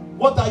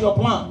 What are your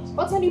plans?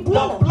 Wat zijn uw The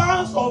plannen?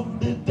 plans of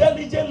the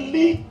diligent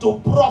lead to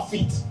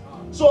profit.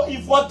 So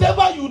if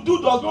whatever you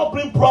do does not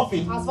bring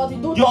profit, Als wat u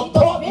doet your niet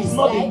tot thought is winst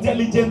not a leidt,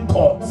 diligent dan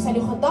thought. zijn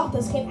uw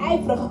gedachten geen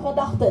ijverige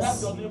That's gedachten.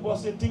 your neighbor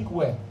say, think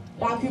well.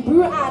 Raak uw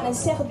buur aan en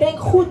zeg, denk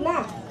goed na.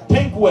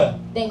 Think well.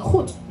 Denk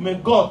goed. May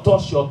God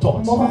touch your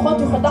thoughts. Mogen God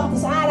uw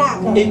gedachten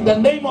aanraken. In the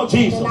name of In de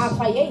Jesus. naam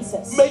van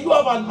Jezus. May you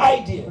have an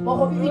idea.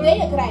 Mogen we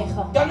ideeën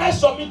krijgen. Can I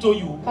submit to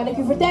you? Kan ik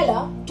u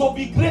vertellen? To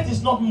be great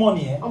is not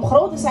money. Eh? Om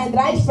groot te zijn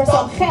draait niet per se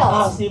om geld.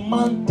 As a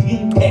man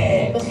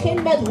thinketh.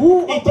 Begin met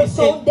hoe een It is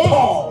persoon a denkt.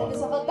 thought. Het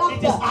is een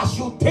It is gedachte. as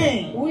you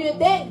think. Hoe je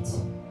denkt.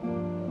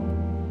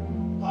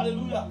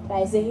 Hallelujah.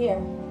 Prijs de Heer.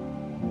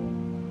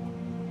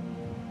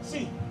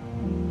 See,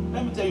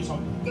 let me tell you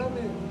something.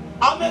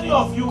 How many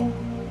of you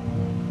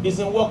is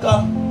in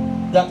worker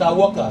that are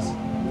workers?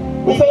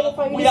 Hoeveel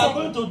van We jullie are zijn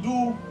going to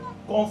do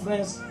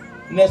conference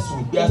next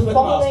week. We are de expecting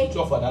our volgende week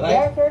spiritual father,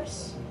 right? werkers?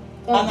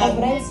 Een And I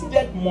conferentie.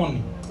 needed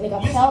money. En ik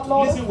had geld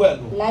nodig. Listen well.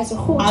 Luister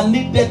goed. I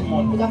needed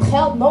money. Ik had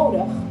geld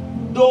nodig.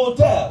 The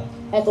hotel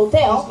Het is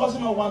hotel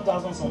costing us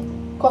 1,000 something.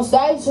 kost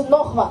 1000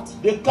 nog wat.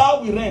 The car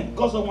we rent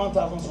costs us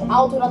 1,000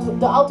 something.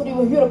 De auto die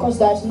we huren kost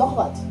 1000 nog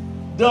wat.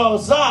 The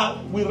zaal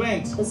we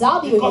rent De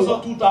zaal die it we costs us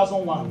huren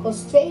 2,001.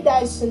 kost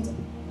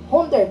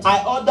 2100. I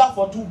ordered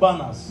for 2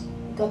 banners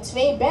Ik had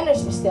 2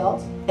 banners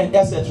besteld. and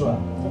etc.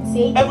 Het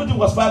zeker. Everything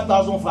was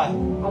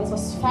 5,500. Alles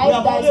was We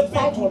have only paid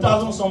 5500.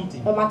 2,000 something.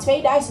 We hebben maar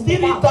 2000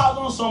 betaald.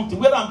 3,000 something.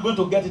 Where I'm going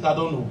to get it, I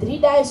don't know.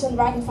 3000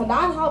 waar ik het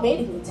vandaan haal, weet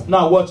ik niet.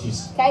 Now watch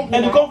this. Kijk And the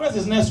hiernaar. conference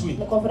is next week.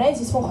 De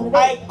conferentie is volgende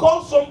week. I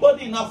called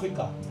somebody in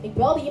Africa. Ik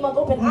belde iemand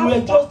op in We were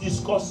Afrika. just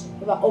discussing.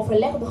 We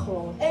overlegden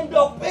gewoon. And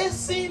the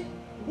person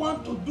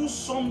want to do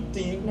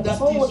something De that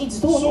persoon wil iets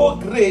is doen. so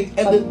great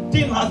and the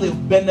thing has a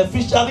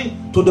beneficiary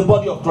to the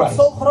body of Wat Christ.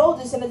 zo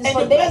groot is en het is And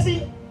voor the deze.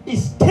 person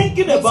is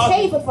thinking about it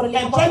Winstgevend voor het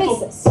lichaam and van trying to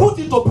Christus. put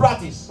it to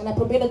practice. En hij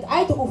probeerde het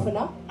uit te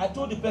oefenen. I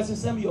told the person,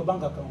 send me your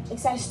bank account. Ik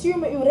zei, stuur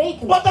me uw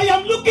rekening. But I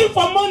am looking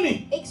for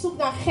money. Ik zoek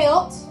naar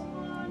geld.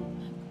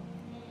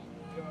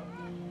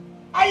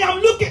 I am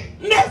looking.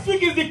 Next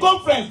week is the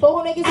conference.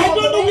 Volgende week is I de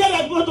don't know where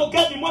conferentie. I'm going to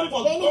get the money for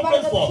Ik the weet niet waar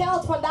ik conference het for.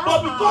 geld vandaan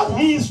But because haal.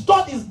 his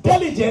thought is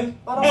diligent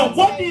and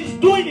what he's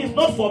doing is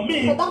not for me,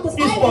 Gedacht is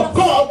it's for eigenlijk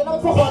God. en dan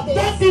voor But God is.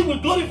 that thing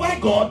will glorify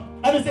God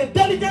and it's a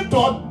diligent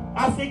thought.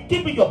 I say,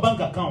 keep in your bank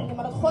Ja, account.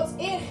 maar dat God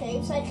eer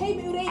geeft, zei ik, geef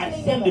me uw I send the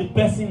rekeningnummer.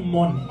 person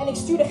money. En ik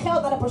stuurde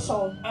geld naar de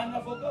persoon. And I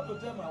forgot to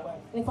tell my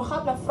wife. En ik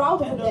vergat mijn vrouw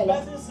te And the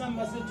vertellen. person sent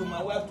message to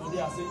my wife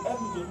today and said, help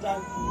me to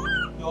thank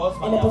your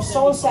husband. En de I have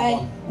persoon sent you zei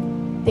some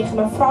money. tegen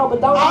mijn vrouw,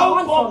 bedankt How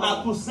man voor come I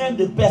me. could send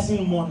the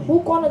person money?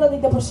 Hoe kon het dat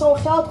ik de persoon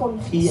geld kon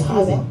He has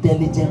a sturen?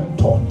 diligent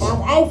thought. Hij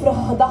had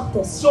ijverige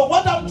gedachten. So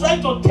what I'm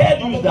trying to tell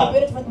you En is ik that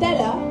probeer het te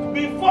vertellen.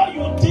 before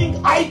you think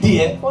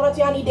idea, voordat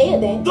u aan ideeën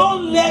denkt,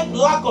 don't let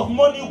lack of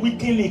money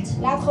weaken it.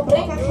 laat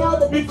gebrek aan geld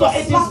het niet Because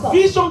it is verzwakken.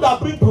 vision that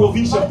brings Want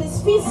provision. het is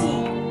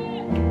visie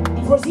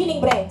die voorziening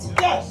brengt.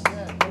 Yes.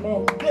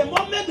 Amen. The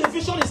moment the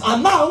vision is Op het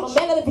announced,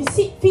 moment dat de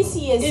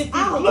visie is if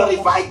you aangekondigd,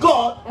 glorify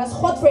God, en als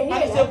God and it's a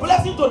verheerlijkt,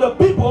 blessing to the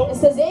people, is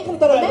de zegen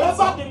door de wherever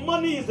mensen. the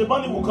money is, the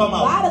money will come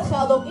out. Waar het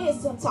geld ook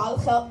is, dan zal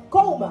het geld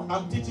komen.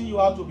 I'm teaching you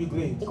how to be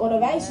great. Ik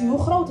onderwijs u hoe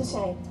groot te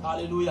zijn.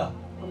 Hallelujah.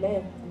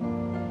 Amen.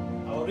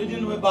 I was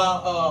reading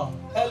about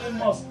Elon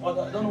Musk, or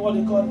I don't know what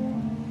they call it.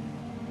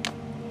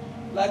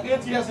 Like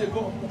 8 years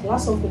ago, Ik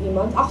las over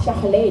iemand, 8 jaar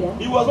geleden.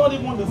 he was not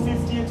even the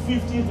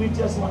 50th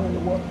richest man in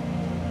the world.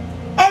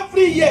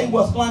 Every year he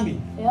was climbing.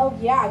 Elk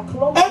jaar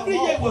klom hij Every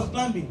year he omhoog. was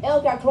climbing.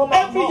 Elk jaar klom hij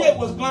Every omhoog. year he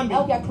was climbing.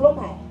 Elk jaar klom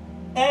hij.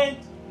 And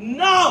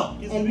now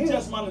he's the En nu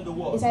richest man in the is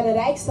world. hij de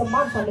rijkste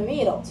man van de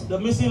wereld. The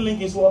missing link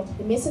is what?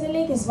 De missende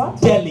link is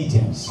wat?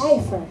 Diligence.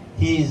 Ijver.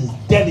 He is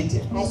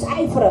diligent. Hij is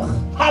ijverig.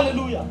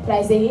 Hallelujah.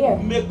 Prijs de Heer.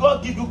 May God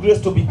give you grace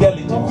to be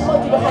diligent. Mogen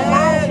God u de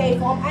genade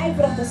geven om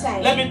ijverig te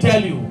zijn. Let me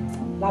tell you,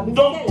 Laat me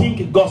don't vertellen.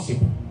 think gossip.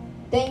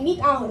 Denk niet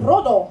aan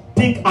roddel.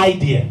 Think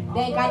idea.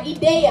 Denk aan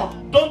ideeën.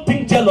 Don't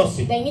think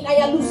jealousy. Denk niet aan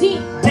jaloezie.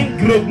 Think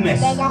greatness.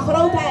 Denk aan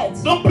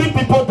grootheid. Don't bring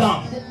people down.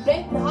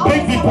 Breng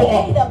Bring people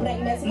up. beneden.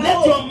 Breng mensen naar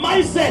Let your boven.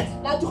 mindset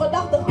Laat uw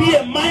gedachtegang be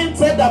a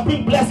mindset that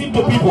brings blessing to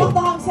een people.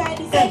 gedachtegang zijn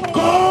die And zegening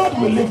God brengt.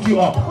 will lift you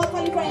up. En God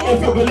zal u If you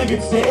verheffen. believe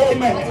it, say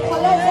amen. Als u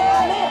gelooft, zeg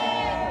amen.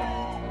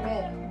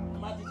 Amen.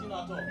 Am I teaching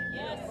at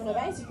all?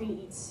 Onderwijs ik jullie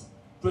iets.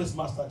 Praise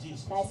Master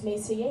Jesus. Prijs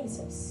meester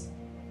Jezus.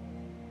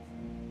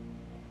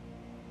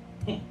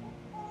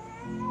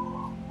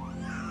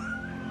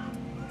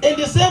 In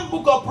the same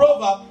book of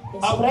Proverbs,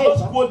 In I will Spreuken.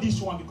 just quote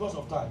this one because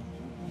of time.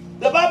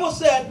 The Bible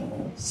said,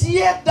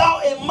 "Seest thou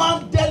a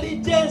man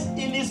diligence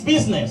in his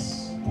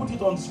business?" Put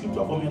it on the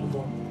scripture for me on the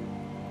board.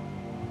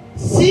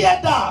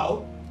 Seest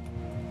thou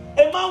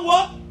a man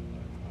what?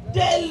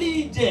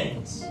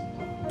 Diligence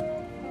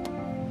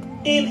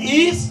in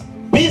his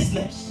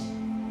business.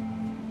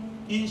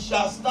 He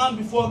shall stand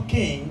before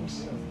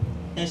kings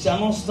and shall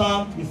not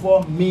stand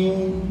before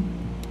mean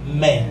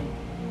men.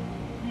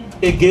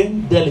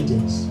 Again,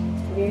 diligence.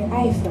 Weer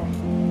ijver.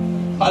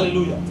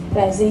 Hallelujah.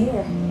 Prijs de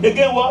Heer.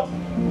 Again, what?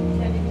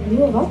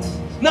 Nieuw wat?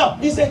 Now,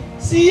 he said,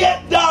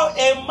 "Seest thou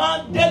a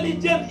man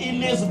diligent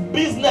in his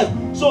business?"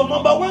 So,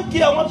 number one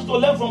key I want you to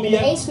learn from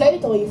here: Eén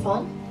sleutel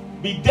hiervan.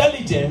 be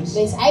diligent,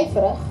 Wees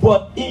ijverig,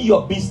 but in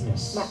your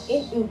business. maar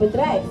in uw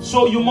bedrijf.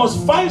 So, you must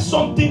find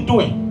something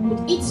doing. Je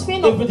moet iets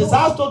vinden If om it te is doen.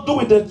 has to do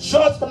with the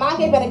church, Te maken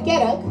heeft met een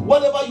kerk.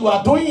 whatever you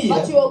are doing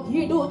Wat u here, ook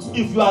hier doet.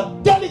 if you are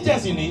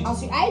diligent in it,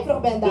 Als u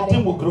ijverig bent the thing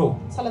daarin, will grow,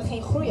 zal het geen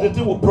the groeien.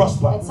 thing will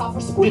prosper, Het zal the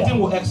verspoeden. thing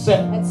will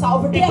excel. Het zal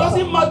It vertrekken.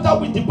 doesn't matter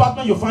which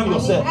department you find Maakt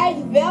niet yourself. uit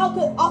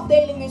welke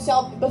afdeling u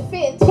zelf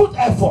bevindt. Put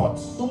effort,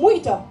 Doe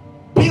moeite.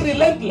 be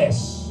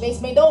relentless. Wees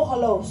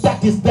meedogenloos. That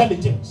is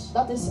diligence.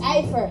 Dat is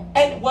ijver.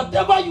 And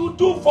whatever you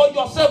do for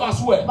yourself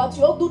as well, Wat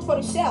u ook doet voor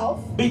uzelf,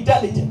 be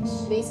diligent.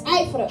 wees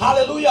ijverig.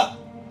 Hallelujah.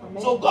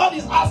 Amen. So God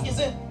is asking,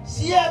 say,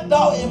 "Seest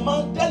thou a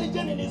man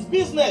diligent in his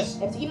business?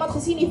 Heeft u iemand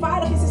gezien die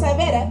vaardig is in zijn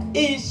werk?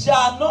 He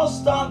shall not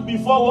stand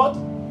before what?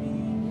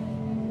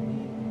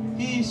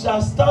 He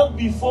shall stand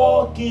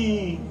before Zal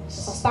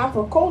kings. staan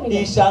voor He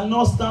koningen. shall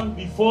not stand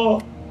before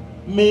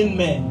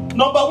men.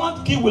 Number one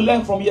key we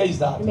learn from here is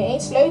that Nummer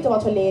 1 sleutel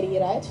wat we leren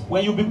hieruit.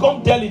 when you become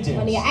Wanneer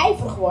diligent, je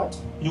ijverig wordt,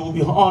 you will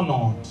be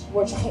honored.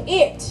 word je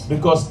geëerd.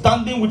 Because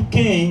standing with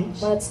kings,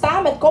 Maar het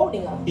staan met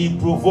koningen it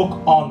provokes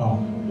honor.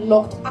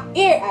 lokt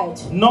eer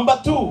uit. Number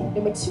two,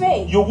 Nummer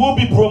 2. you will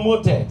be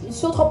promoted. Je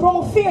zult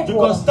gepromoveerd Because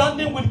worden.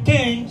 standing with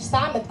kings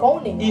Staan met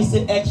koningen is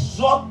an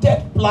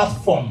exalted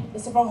platform.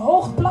 is een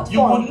verhoogd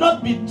You will platform.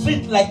 not be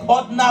treated like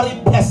ordinary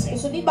Je person.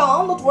 zult niet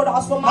behandeld worden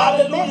als normale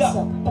Hallelujah.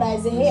 mensen.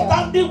 Prijs de Heer.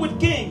 Standing with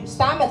kings,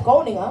 Staan met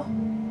koningen,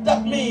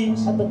 that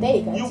means dat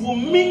betekent you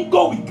will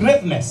mingle with je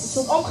greatness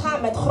zult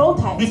omgaan met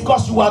grootheid.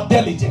 because you are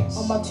diligent.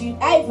 Omdat u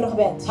ijverig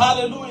bent.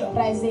 Hallelujah.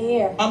 Prijs de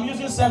Heer. I'm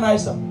using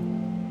Sennheiser.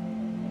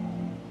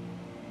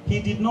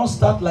 He did not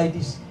start like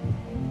this.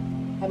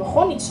 Hij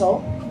begon niet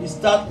zo. He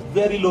started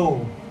very low. Hij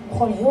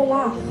begon heel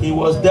laag. He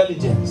was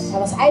diligent. Hij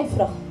was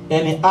ijverig.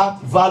 And he added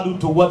value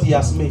to what he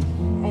has made.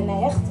 En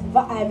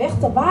hij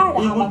wechtte waarde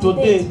aan Even wat hij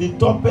today, deed. the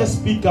toppest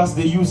speakers,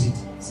 they use it.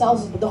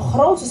 Zelfs de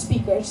grootste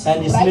speakers And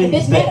his gebruiken name dit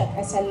is there. merk.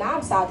 En zijn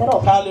naam staat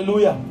erop.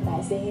 Hallelujah.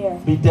 Prijs de Heer.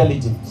 Be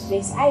diligent.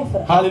 Wees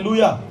ijverig.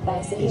 Hallelujah.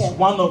 Prijs de It's Heer.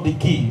 one of the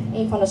key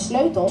Een van de to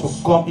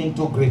sleutels come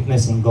into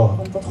greatness in God.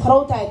 om tot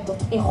grootheid, tot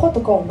in God te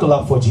komen.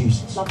 Clap for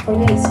Jesus. Dank voor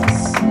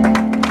Jezus.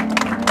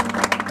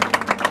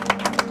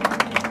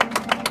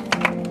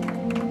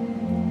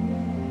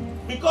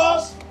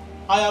 Because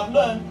I have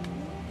learned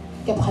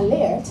Ik heb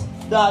geleerd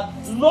that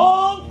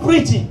long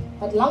preaching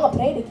dat lange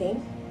prediking,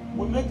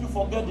 will make you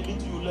forget the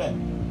little you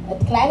learn. het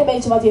kleine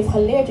beetje wat u heeft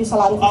geleerd, u zal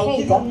laten I'll give you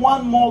vergeten.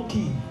 one more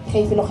key. Ik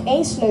geef u nog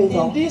één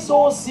sleutel. In this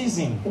whole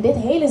season, In dit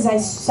hele I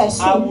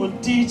seizoen will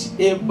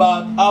teach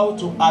about how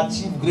to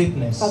achieve ga ik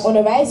greatness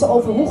onderwijzen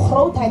over hoe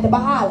grootheid te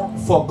behalen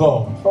for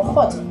God. voor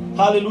God.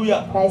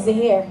 Hallelujah. Prijs de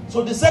Heer.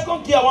 So the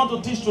second key I want to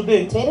teach today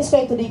De tweede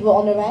sleutel die ik wil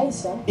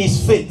onderwijzen is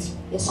faith.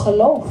 is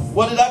geloof.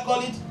 What did I call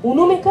it? Hoe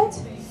noem ik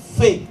het?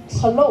 Faith.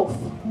 Geloof.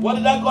 What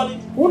did I call it?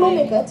 Hoe noem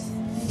ik het?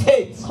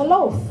 Faith.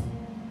 Geloof.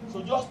 So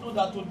just know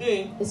that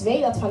today, Dus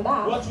weet dat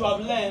vandaag what you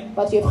have learned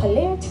wat u hebt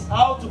geleerd, is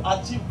how to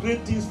achieve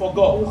great things for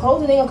hoe u God.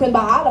 grote dingen kunt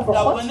behalen voor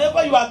That God.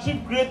 whenever you achieve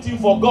great things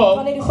for God,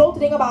 Wanneer u grote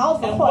dingen behaalt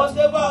voor and God,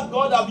 whatever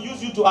God have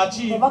used you to en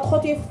achieve, wat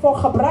God u voor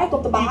gebruikt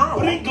om te it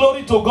behalen, bring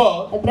glory to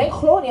God. het brengt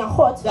glorie aan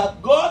God. That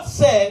God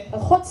said,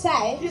 Dat God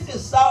zei, this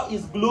is how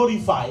is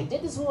glorified.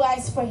 dit is hoe hij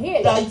is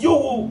verheerlijkt. That you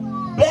will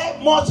bear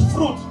much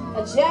fruit.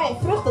 Dat jij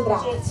vruchten So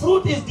draagt.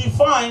 fruit is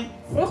defined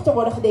Vruchten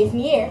worden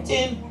gedefinieerd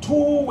in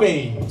two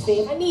ways. op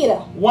twee manieren.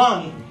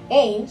 One,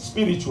 Eén,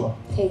 spiritual,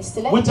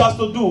 geestelijk, which has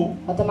to do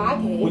wat te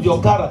maken with heeft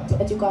your character,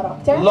 met uw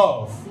karakter,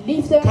 love,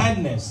 liefde,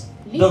 kindness,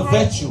 the liefheid,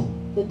 virtue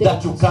de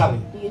that you deugd carry.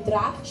 die u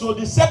draagt. So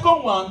the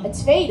second one Het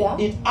tweede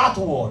is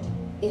outward.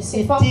 is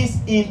It van is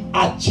in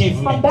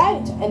achievement.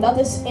 buiten en dat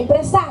is in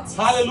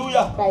prestatie.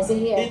 Hallelujah. Prijs de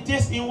Heer. It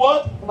is in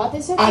what? Wat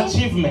is er in?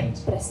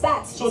 Achievement.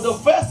 Prestaties. So the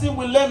first thing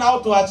we learn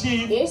how to Het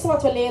achieve eerste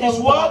wat we leren is om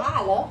te what?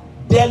 behalen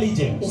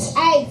diligence. is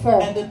ijver.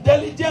 And the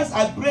diligence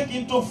I break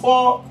into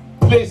four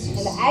places.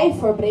 En de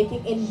ijver breek ik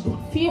in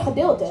 4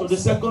 gedeeltes. So the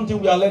second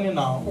thing we are learning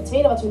now Het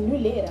tweede wat we nu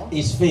leren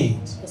is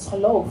faith. is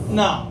geloof.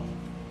 Now,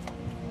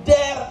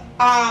 there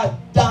are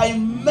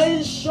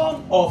dimensions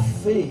of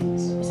faith.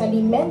 Er zijn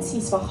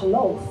dimensies van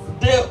geloof.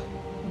 The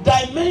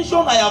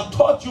dimension I have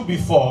taught you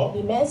before,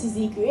 Dimensies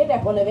die ik u eerder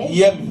heb onderwezen.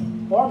 hear me,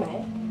 Hoor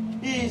mij.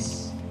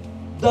 is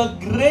the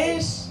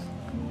grace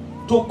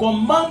to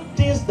command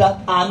things that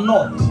are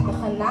not De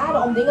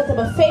genade om dingen te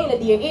bevelen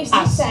die er eerst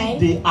niet as zijn,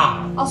 they are.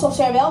 alsof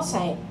ze er wel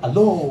zijn.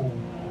 Hello.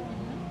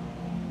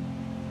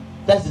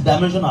 That's the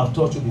dimension I've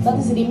taught you Dat before.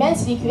 is de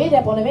dimensie die ik u eerder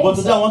heb But today I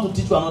onderwezen. want to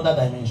teach you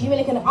another Nu dimension. wil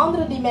ik een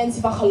andere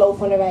dimensie van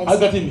geloof Are you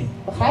onderwijzen. getting me?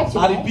 Begrijpt u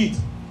I mij? repeat.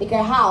 Ik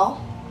herhaal.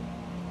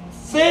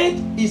 Faith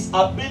is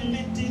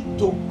ability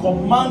to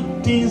command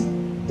things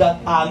that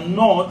are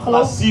not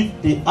Geloof. as if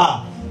they are.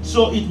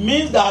 So it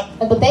means that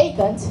Het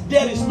betekent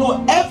there is no dat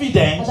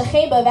evidence er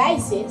geen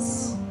bewijs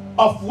is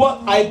of what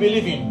I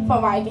believe in,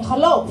 van waar ik in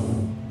geloof.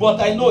 but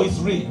I know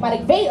it's real Maar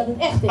ik weet dat het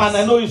echt and I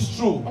is. know it's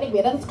true, En ik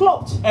weet dat het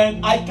klopt. and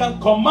I can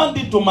command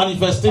it to En het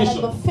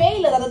manifestation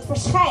bevelen dat het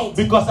verschijnt.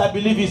 because I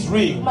believe it's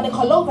real. Maar ik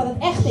geloof dat het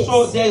echt is.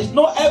 So there is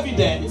no Dus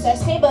evidence er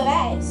is geen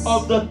bewijs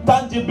of the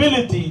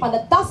tangibility van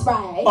de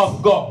tastbaarheid of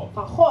God.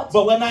 van God.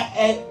 But when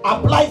I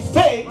apply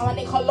faith, Maar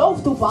wanneer ik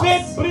geloof toepas,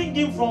 faith brings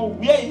him from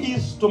where he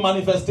is to met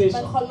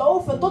manifestation.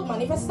 geloven tot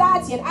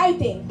manifestatie en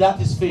uiting. That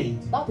is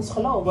faith. Dat is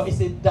geloof. But it's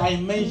a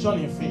dimension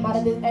in Maar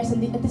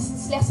faith. het is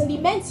slechts een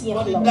dimensie in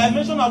But the geloof.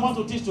 dimension I want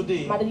to teach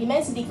today Maar de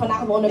dimensie die ik vandaag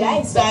wil is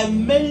onderwijzen,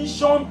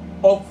 dimension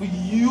of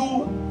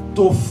you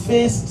to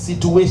face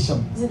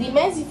situation. is de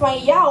dimensie van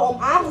jou om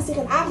aangezicht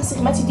en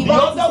aangezicht met The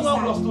situaties other te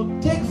one was staan.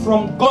 to take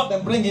from God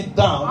and bring it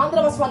De down.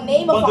 andere was van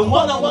nemen But van the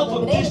God one I en want het to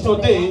beneden teach te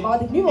brengen. today Maar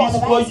wat ik nu wil is for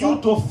you onderwijzen,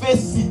 to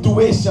face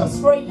situations. is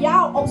voor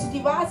jou om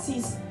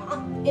situaties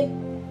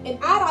in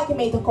aanraking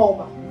mee te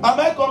komen. Am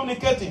I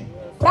communicating?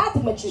 Praat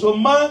ik met So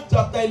jullie. Mark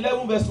chapter 11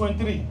 verse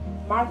 23.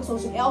 Marcus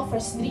hoofdstuk 11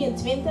 vers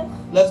 23.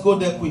 Let's go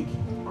there quick.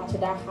 Laten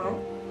we daar gaan.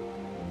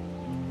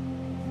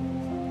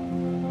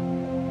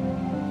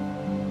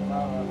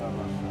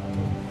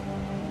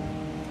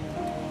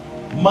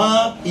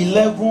 Mark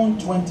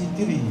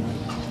 11:23.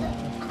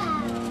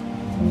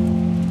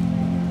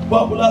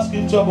 Popular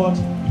scripture, but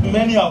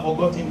many have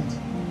forgotten it.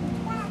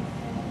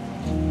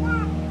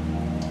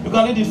 You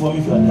can read it for me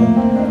if you are there.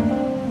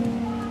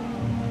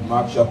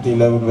 Mark chapter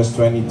 11, verse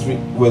 23.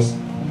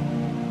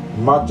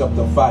 Mark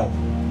chapter 5.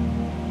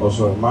 Oh,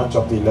 sorry. Mark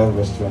chapter 11,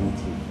 verse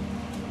 23.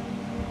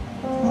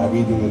 I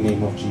read in the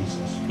name of Jesus.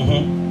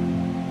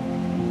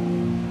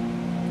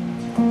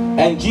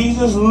 And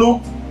Jesus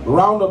looked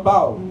round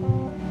about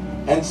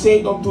and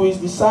said unto his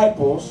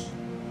disciples,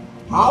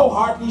 how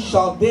hardly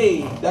shall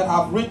they that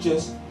have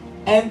riches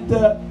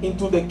enter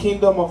into the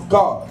kingdom of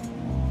God?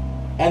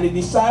 And the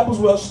disciples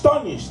were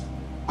astonished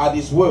at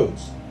his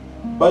words.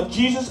 But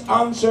Jesus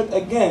answered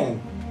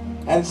again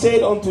and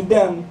said unto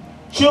them,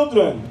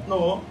 children.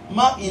 No,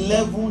 Mark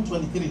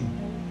 11:23.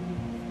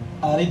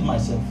 I read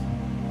myself.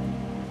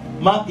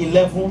 Mark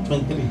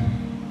 11:23.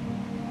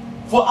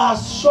 For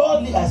as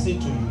surely I say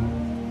to you,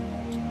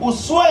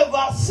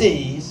 whosoever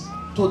says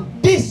to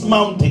this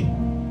mountain,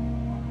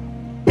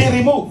 be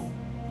removed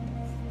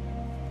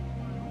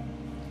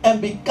and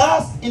be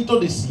cast into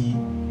the sea,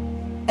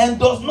 and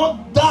does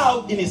not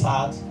doubt in his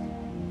heart,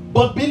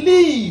 but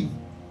believe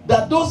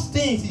that those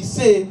things he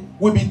said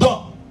will be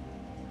done,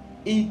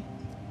 he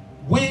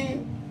will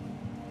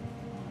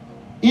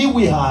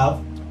have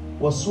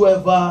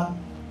whatsoever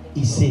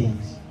he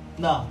says.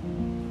 Now,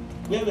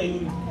 where were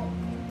you?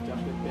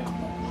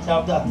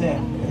 Chapter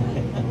 10.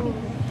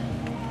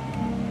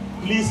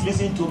 Please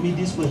listen to me,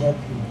 this will help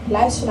you.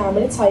 Luister naar me,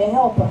 dit zal je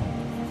helpen.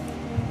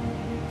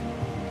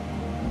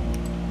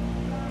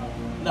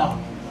 Now,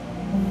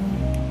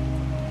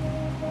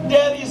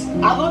 There is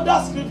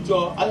another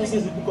scripture, I think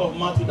it's the book of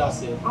Matthew that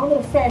says,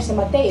 Andere vers in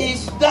Matthäus.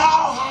 if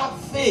thou have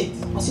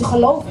faith, Als u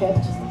geloof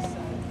hebt,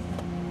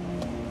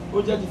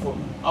 project it for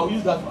me. I'll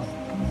use that one.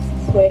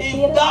 If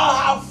projecteren. thou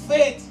have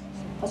faith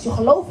Als u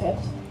geloof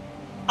hebt,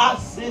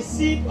 as a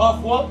seed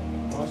of what?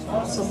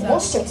 als een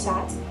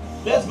mosterdzaad.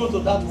 Let's go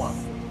to that one.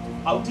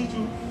 I'll teach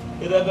you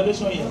a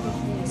revelation here.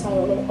 Ik zal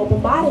je een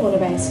openbaring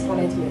onderwijzen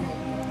vanuit hier.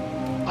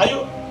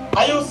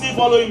 Are you still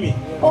following me?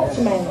 Volgt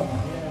u mij nog?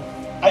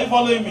 Are you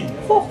following me?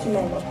 Volgt u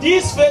mij nog?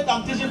 This faith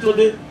I'm teaching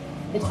today,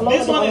 Dit geloof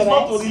this en one is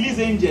not to onderwijs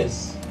release angels.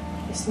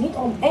 is niet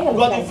om engelen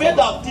But te the faith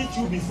krijgen. I've teach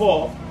you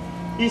before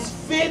is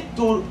faith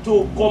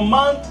to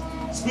command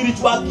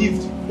spiritual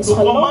gift, Is to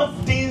geloof. command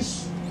things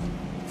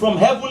from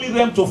heavenly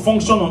realm to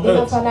function on Die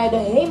dan earth. vanuit de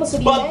hemelse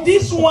But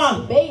this dimensie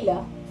one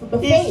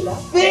bevelen.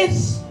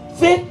 is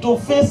faith to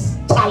face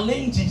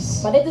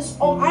challenges. Maar dit is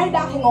om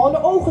uitdagingen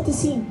onder ogen te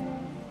zien.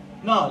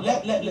 Now,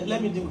 let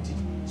me deal with it.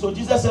 So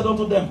Jesus said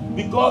unto them,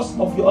 because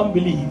of your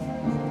unbelief,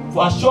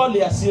 for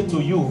surely I say to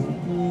you,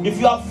 if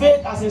you have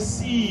faith as a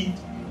seed,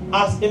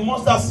 as a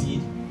mustard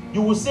seed,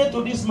 you will say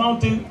to this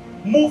mountain,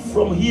 move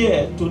from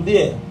here to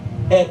there,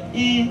 and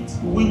it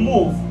will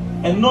move,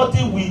 and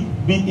nothing will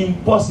be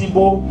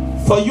impossible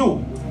for you.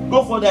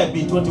 Go for that,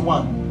 B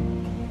 21.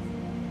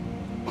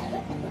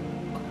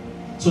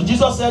 So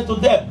Jesus said to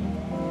them,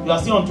 you are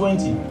still on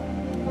 20.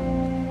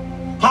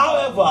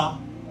 However,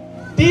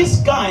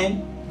 this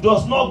kind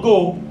does not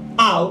go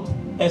out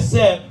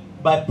except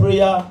by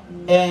prayer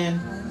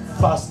and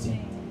fasting.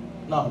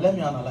 Now, let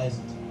me analyze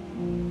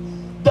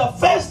it. The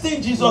first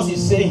thing Jesus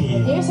is saying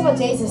Het here, eerste wat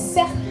Jezus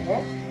zegt hier,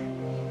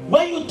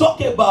 when you talk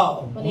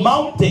about wanneer je het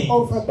mountains,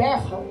 over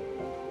bergen,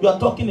 you are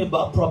talking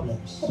about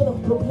problems. hebben we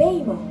nog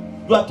problemen.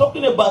 You are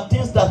talking about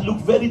things that look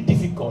very We hebben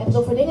difficult. het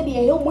over dingen die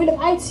er heel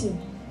moeilijk uitzien.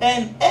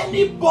 And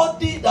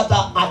anybody that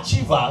are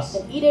achievers,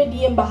 En ieder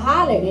die een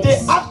behaler they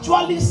is,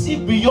 actually see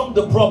beyond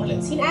the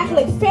problem. zien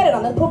eigenlijk verder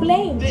dan het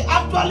probleem. They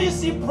actually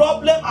see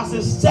problem as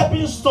a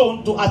stepping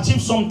stone to achieve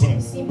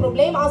something. Ze zien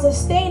problemen als een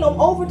steen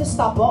om over te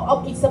stappen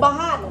om iets te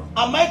behalen.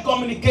 Am I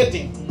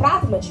communicating?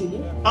 Praten met jullie.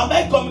 Am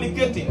I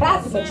communicating?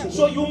 Praten met jullie.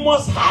 So you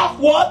must have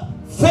what?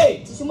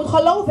 Faith. Dus je moet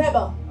geloof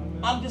hebben.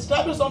 I'm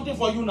describing something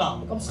for you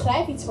now. Ik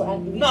omschrijf iets voor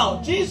aan jullie.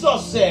 Now,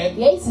 Jesus said,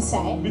 Jezus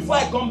zei, before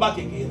I come back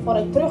again, voor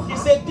ik terug he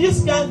ga, said,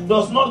 this kind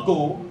does not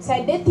go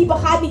zei dit type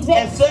gaat niet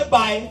weg. except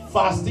by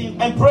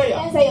fasting and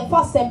prayer. Tenzij je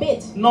vast en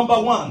bidt. Number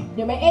one.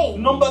 Nummer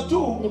 1. Number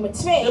two, Nummer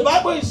the 2.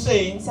 Bible is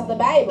saying Zegt de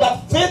Bijbel. that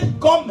faith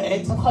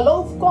cometh Dat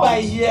geloof komt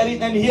by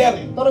hearing and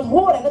hearing. door het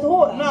horen en het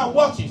horen. Now,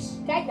 watch this.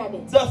 Kijk naar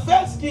dit. The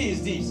first key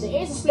is this. De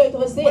eerste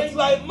sleutel is When dit.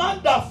 you are a man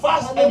that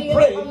fasts Wanneer and je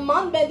pray, een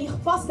man bent die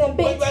vast en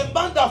when you bidt, are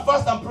a man that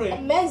fasts and pray,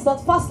 een mens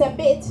dat vast en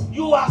bidt,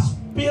 you are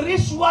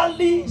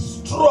spiritually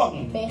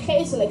strong. ben je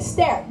geestelijk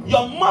sterk.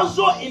 Your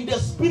muscle in the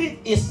spirit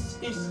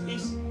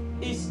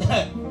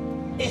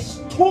is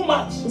too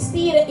much. Je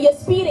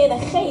spieren in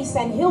de geest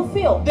zijn heel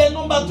veel. Then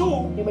number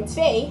two, Nummer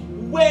 2.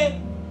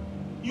 when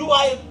you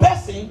are a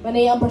person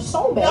Wanneer je een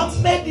persoon that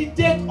bent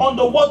meditate on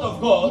the word of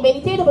die God,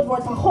 mediteert op het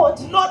woord van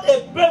God, not a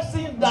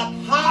person that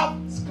have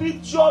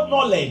scripture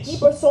knowledge.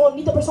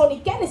 niet de persoon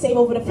die kennis heeft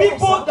over de People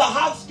versen. that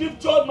have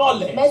scripture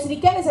knowledge, Mensen die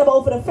kennis hebben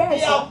over de they are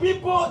versen,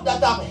 people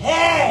that have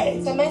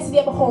heard. zijn mensen die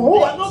hebben They are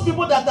gehoord. not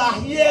people that are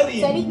Zijn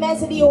hearing. niet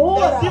mensen die There's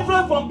horen.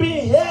 different from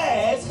being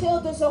heard Het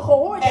verschil tussen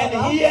gehoord and hebben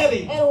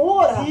hearing. en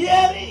horen.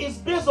 Hearing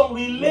is based on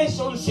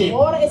relationship.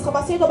 Horen is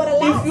gebaseerd op een If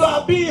you relatie.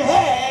 are being Als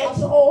heard,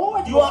 je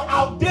gehoord you are wordt,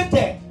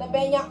 outdated. dan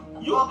ben je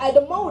You- al uit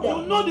de mode.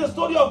 You know the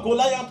story of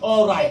Goliath, all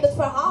En right. het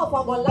verhaal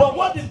van But what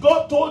Goliath. did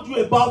God told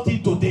you about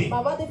it today?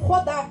 Maar wat heeft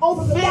God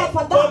daarover verteld Faith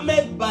vandaag?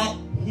 cometh by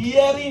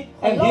hearing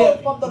and Geloof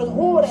hearing. komt door het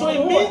horen So en it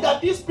means horen.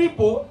 that these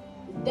people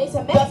Deze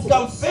that mensen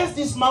can dus, face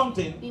this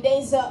mountain, die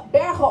deze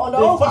bergen onder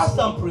they ogen fast zien,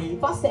 and pray,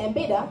 vasten en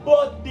bidden,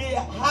 but they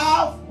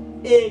have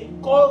a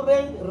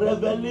current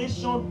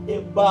revelation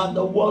about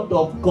the word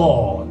of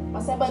God.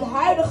 maar ze hebben een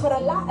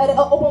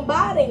huidige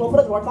openbaring over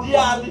het woord van Their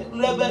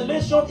God.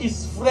 revelation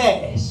is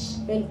fresh.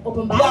 Hun Their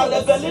openbaring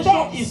is revelation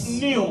vers. is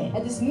new.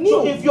 Het is So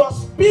nieuw. if your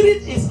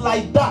spirit is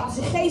like that, Als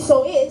je geest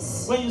zo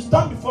is, when you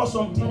stand before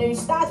something, wanneer je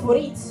staat voor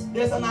iets,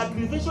 there's an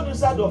aggravation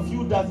inside of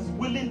you that is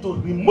willing to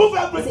remove is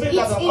er everything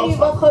that iets has in u come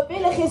wat from.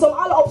 gewillig is om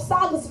alle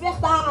obstakels weg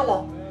te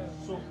halen.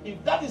 So if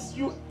that is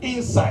you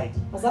inside,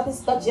 Als dat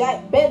is dat jij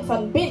bent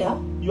van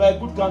binnen, you are a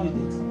good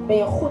candidate. ben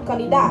je een goed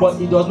kandidaat. But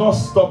it does not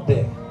stop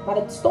there. Maar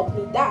het stopt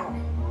niet daar.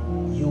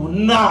 You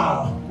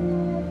now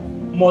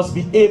must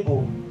be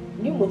able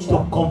Nu moet je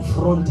to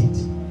confront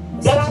it.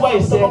 That's why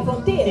he said,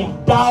 if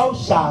thou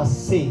shalt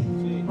say.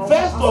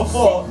 First of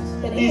all,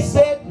 he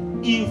said,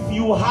 if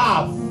you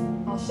have.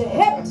 Als je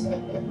hebt,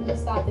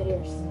 staat er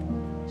eerst.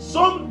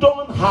 Some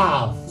don't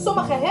have,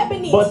 Sommigen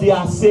hebben niet, but they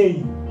are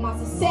saying. maar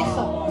ze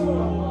zeggen.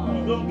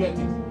 You don't get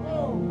it.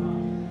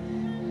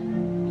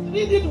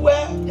 Read it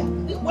where,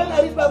 when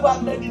I read Bible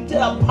and meditate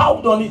and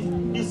pound on it,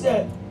 he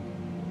said,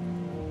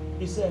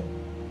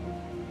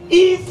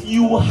 if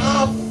you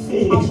have Als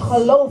je faith,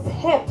 geloof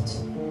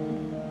hebt,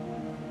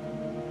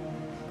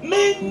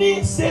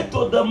 Many say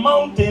to the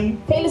mountain,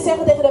 Velen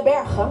zeggen tegen de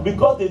bergen,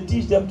 because they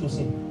teach them to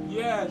sing.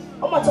 Yes.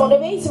 omdat ze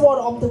onderwezen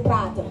worden om te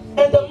praten.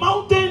 And the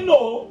mountain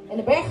know En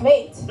de berg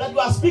weet that you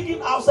are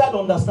speaking outside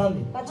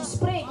understanding. dat je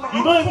spreekt, maar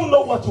You don't even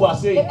know what you are je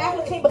saying. hebt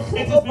eigenlijk geen It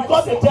begrip is op wat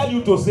because je they zegt. tell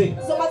you to sing.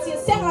 Dus omdat ze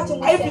je zeggen dat je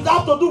moet If it zeggen,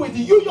 has to do with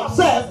you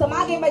yourself, te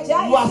maken heeft met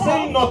jou you are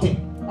saying jezelf, nothing.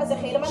 dan zeg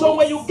je helemaal So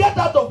when niets. you get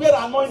out of where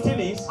anointing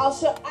is, Als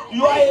je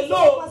you are uit de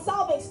alone, van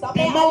salving stapt,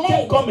 ben the je mountain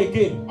alleen. come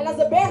again. En als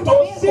de berg To naar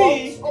weer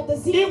see komt, om te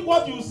zien if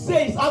what you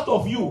say is out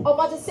of you. of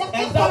wat je zegt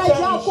And echt that vanuit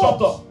time jou you shut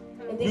komt. up.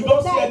 En You deze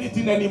don't say tijd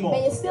anything ben anymore.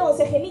 je stil en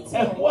zeg je niets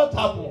And meer. what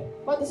happened?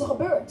 Wat is er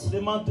gebeurd?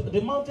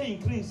 The mountain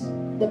increased.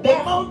 De The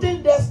berg,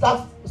 mountain there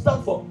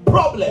stand for de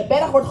problem.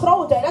 berg wordt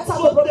groter en dat staat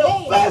So voor the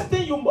problemen. first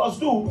thing you must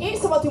do Het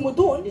eerste wat u moet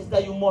doen, is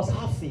that you must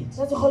have faith. is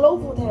dat u geloof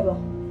moet hebben.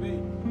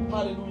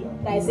 Hallelujah.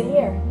 Prijs de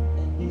Heer.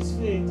 And this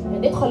faith,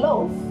 En dit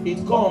geloof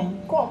it comes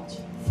komt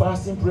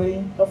fasting,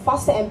 praying door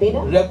vasten en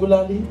bidden,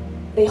 regularly,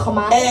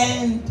 regelmatig.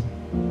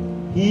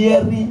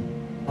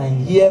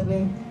 and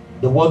hearing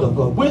the word of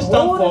God. Which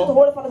stand Horen het for,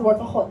 horen van het woord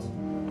van God.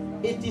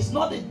 it is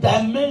not the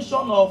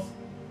dimension of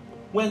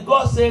when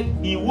God said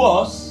he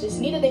was, Dus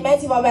niet de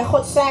dimensie waarbij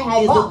God zei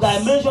hij it's was, the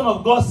dimension of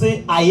God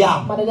say I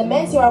am. maar de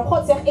dimensie waarop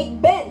God zegt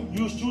ik ben.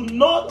 You should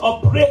not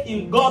operate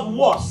in God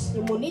was.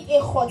 Je moet niet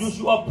in Gods You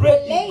should operate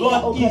in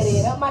verleden God is.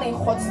 opereren, maar in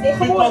Gods Because God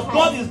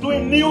tegenwoordigheid. is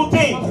doing new Want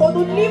things. God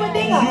doet nieuwe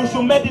dingen. You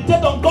should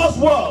meditate on God's Je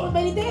moet word.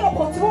 mediteren op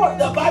Gods woord.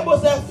 The Bible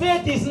says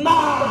faith is De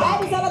now.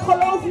 Bijbel zegt dat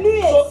geloof nu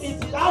So is.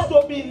 it has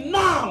to be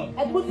now.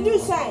 Het moet nu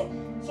zijn.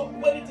 So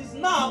when it is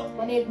now,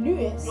 Wanneer het nu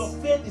is, your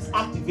faith is dan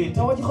activated.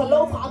 wordt je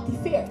geloof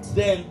geactiveerd.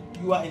 Then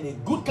you are in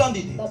a good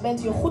candidate. Dan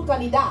bent u een goed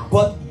kandidaat.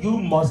 But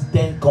you must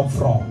then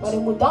confront. Maar u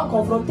moet dan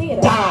confronteren.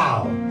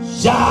 Thou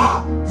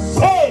shalt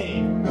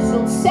say, U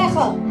zult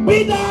zeggen,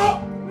 be thou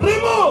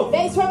removed.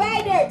 wees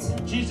verwijderd.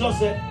 Jesus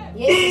said,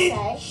 Jezus it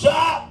zei,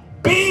 shall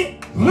be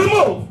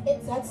removed.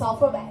 het zal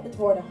verwijderd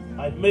worden.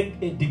 I make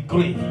a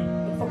decree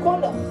Ik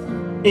verkondig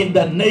in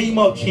the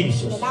name of in de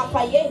Jesus naam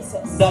van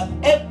Jezus. that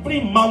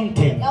every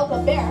mountain Elke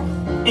berg,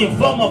 in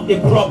form of a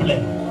problem,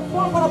 een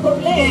vorm van een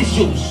probleem,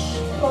 issues,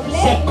 probleem,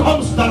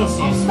 circumstances,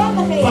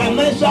 omstandigheden,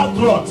 financial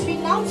drought,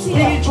 financiën,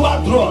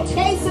 spiritual drought,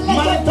 geestelijke,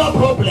 marital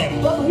problem,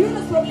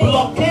 huwelijksprobleem,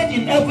 blockade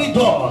in every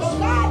door.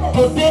 blokkades.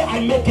 Today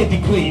I make a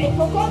decree Ik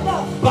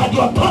verkondig by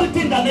the authority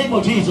in the name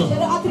of Jesus. dat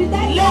de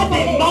autoriteit Let van the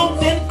Jezus.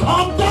 mountain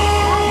come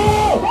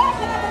down.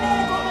 Bergen naar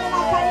beneden komen in de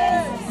naam van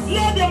Jezus.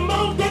 Let the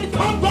mountain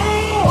come down.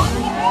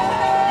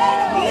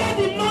 Let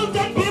the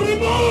mountain be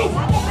removed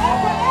Laat de berg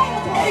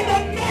verwijderd in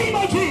worden. the name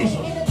of Jesus.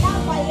 In de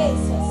naam van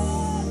Jezus.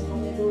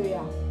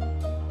 Halleluja.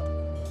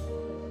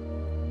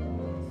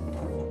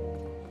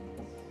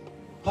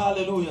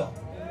 Hallelujah.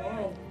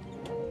 Amen.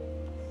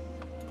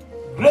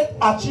 Great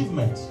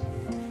achievements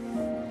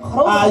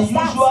Grote are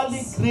prestaties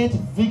usually great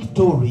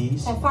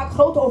victories zijn vaak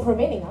grote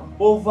overwinningen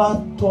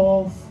over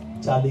tough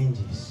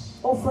challenges.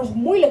 over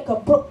moeilijke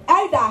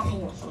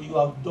uitdagingen. So you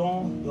have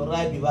done your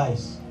right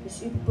device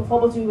Dus u hebt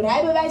bijvoorbeeld uw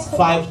rijbewijs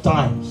gedaan, 5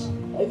 times.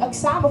 uw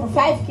examen voor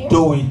 5 keer.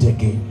 Do it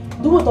again.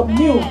 Doe het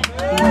opnieuw.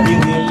 Be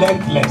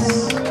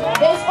relentless.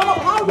 Wees You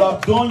onophoudelijk.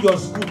 have done your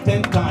school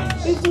 10 times.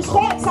 U heeft uw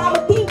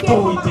schoolexamen 10 keer Do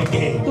it gemaakt.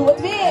 again. Doe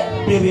het weer.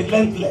 Be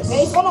relentless.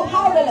 Wees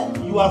onophoudelijk.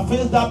 You have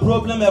faced that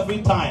problem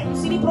every time.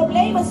 Zie die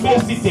problemen steeds.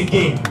 Face it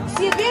again.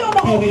 Zie het weer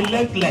onder Be ogen.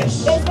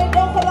 relentless. Wees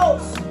weer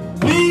ongeloos.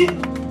 Be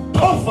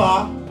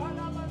tougher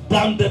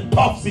than the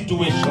tough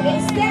situation.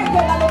 Wees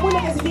sterker dan de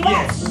moeilijke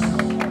situatie. Yes.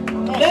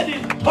 Amen. Let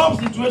the tough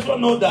situation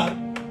know that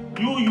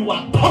you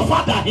are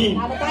tougher than him.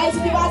 Laat het aan je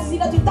situatie zien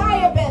dat u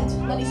taaier bent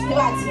dan die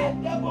situatie. The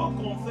devil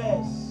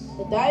confess.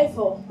 De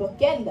duivel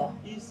bekende.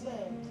 He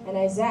said, En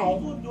hij zei,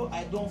 even though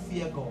I don't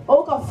fear God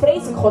ook al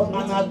vrees ik God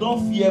and niet. I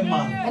don't fear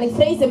man, En ik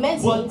vrees de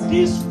mensen but niet.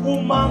 this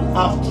woman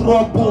have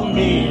troubled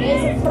me.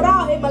 Deze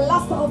vrouw heeft me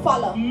lastig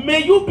gevallen.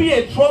 May you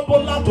be a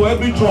troubler to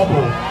every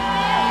trouble.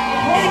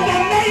 In the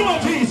name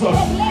of Jesus.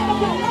 Problemen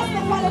kunnen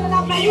lastig vallen in de naam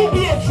van May you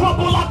be a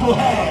troubler to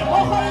her.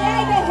 mogen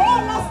jij de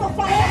heel lastig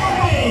vallen in de naam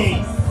van Hey.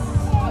 Jezus.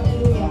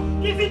 Halleluja.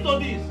 Listen to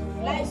this.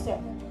 Luister,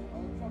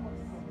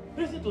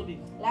 Listen to this.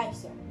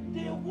 luister.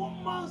 The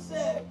woman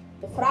said,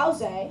 De vrouw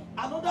zei,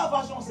 another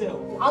version said,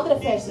 een andere he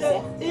versie said,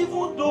 zegt,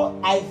 even though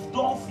I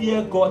don't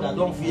fear God, I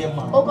don't fear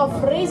man. ook al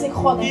vrees ik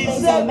God en He vrees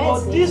de said, but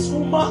mensen niet. this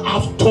woman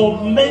has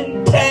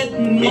tormented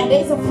Maar me.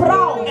 deze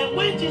vrouw, And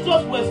when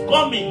Jesus was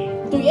coming,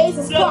 toen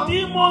Jezus the kwam,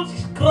 demons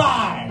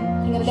cried,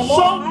 gingen de demonen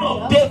Son of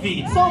huilen.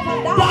 David, Zoon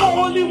van thou David,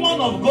 Holy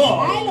One of God,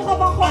 heilige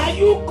van God, are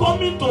you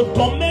coming to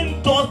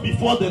torment us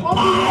before the om u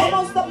time?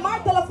 ons te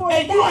martelen voor de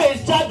And you are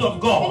tijd. a child of En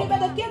u God.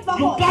 bent een kind van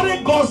You God. carry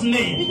God's U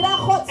name draagt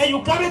God. and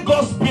you carry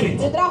God's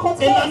spirit. U draagt Gods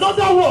In geest.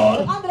 another word,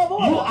 Met andere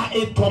woorden, you are a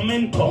u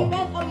tormentor.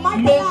 bent een May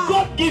martelaar.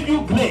 God give you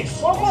grace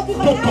Mogen God u to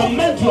genade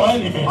torment geven your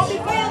enemies, om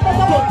uw vijanden te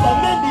to martelen.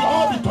 torment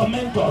all the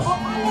tormentors.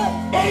 Om alle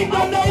In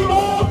the name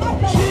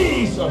of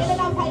Jesus. in de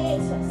naam van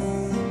Jezus.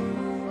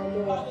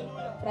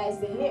 Halleluja. Prijs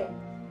de Heer.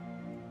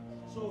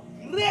 So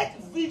great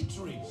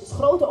victories Dus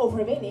grote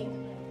overwinning,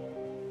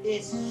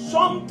 is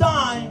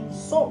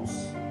sometimes, soms,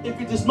 if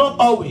it is not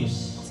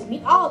always, als het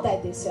Niet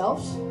altijd is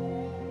zelfs.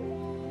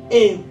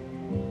 A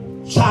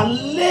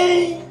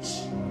challenge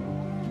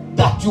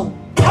that you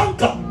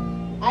conquer.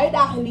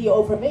 Uitdaging die je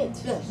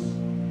overwint. Yes.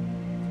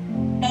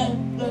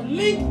 And the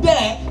link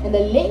there En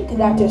de link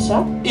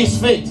daartussen is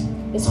faith.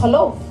 is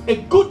geloof. A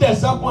good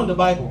example in the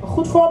Bible Een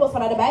goed voorbeeld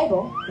vanuit de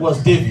Bijbel was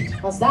David.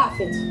 was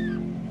David.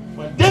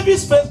 When David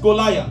faced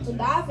Goliath, Toen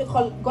David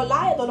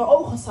Goliath door de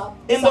ogen zat,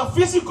 in the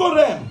physical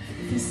realm,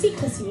 fysiek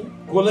gezien,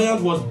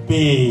 Goliath was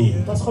big.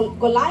 was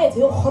Goliath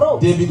heel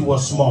groot. David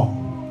was small.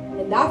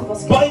 En David was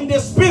But klein. in the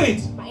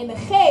spirit, Maar in de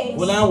geest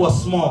Goliath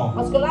was small.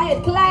 was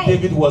Goliath klein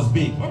David was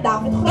big. en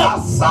David That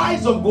groot.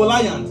 size of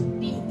Goliath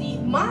Die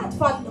maat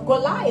van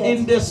Goliath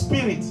in the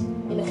spirit,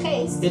 in de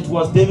geest it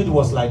was David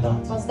was like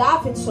that. was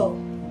David zo.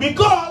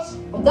 Because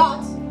Omdat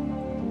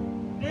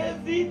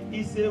David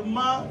is a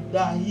man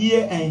that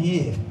hear and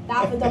hear.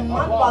 David een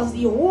man was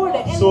die hoorde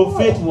en So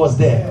faith hoorde. was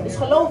there. Dus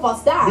geloof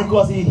was daar.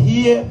 Because he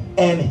hear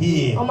and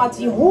hear. Omdat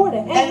hij hoorde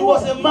en And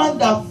was hoorde. a man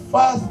that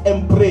fast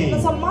and Dat pray.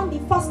 is een man die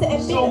vastte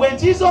en So bidde. when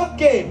Jesus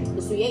came,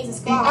 Dus toen Jezus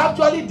he kwam,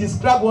 actually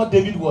described what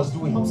David was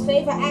doing.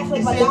 omschreef hij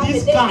eigenlijk He wat said, David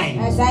 "This deed. kind."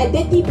 Hij zei,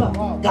 dit type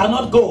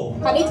Cannot go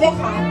ga niet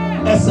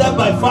weggaan. except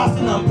by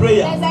fasting and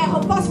prayer. Tenzij hij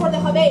gepast wordt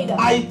en gebeden.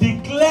 I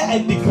declare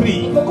and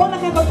decree, Ik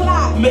verkondig en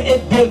verklaar. may a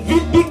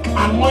Davidic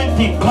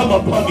anointing come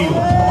upon you.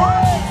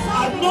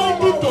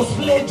 Anointing to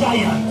slay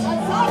giants.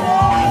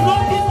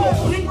 Anointing to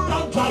bring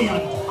down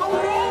giants.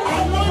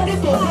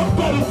 Anointing to take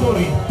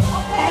territory.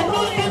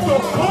 Anointing to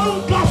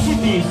conquer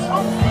cities.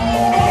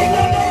 In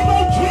the name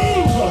of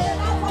Jesus.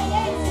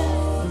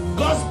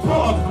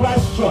 Gospel of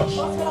Christ Church.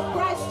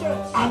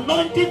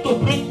 Anointing to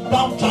bring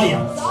down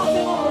giants.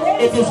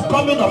 It is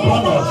coming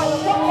upon us.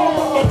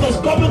 It is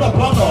coming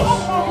upon us.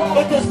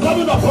 It is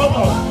coming upon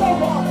us.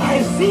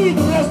 I see it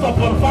rest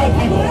upon 5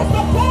 people.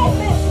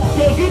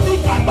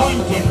 Davidic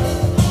anointing.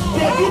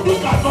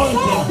 Davidic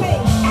anointing.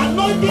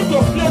 Anointing to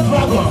slay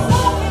dragons.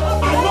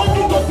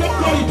 Anointing to take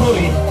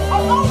territory.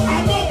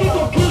 Anointing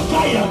to kill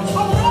giants.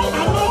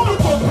 Anointing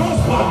to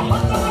prosper.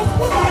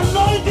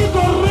 Anointing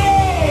to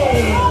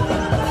reign.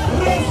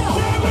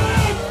 Receive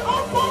it.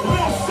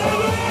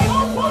 Receive it.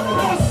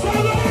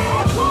 Receive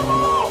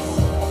it.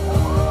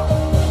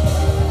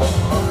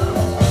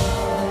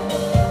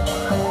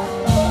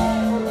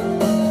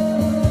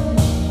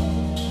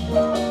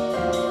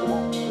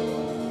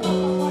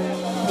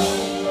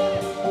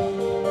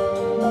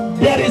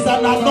 There is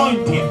an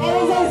anointing. Er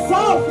is een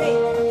zalving.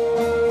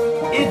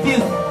 It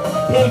is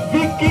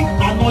Davidic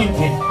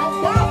anointing.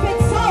 Een David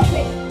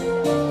zalving.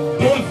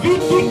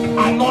 Davidic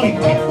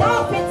anointing. Een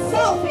David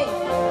zalving.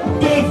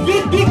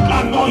 Davidic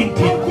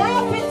anointing. Een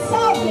David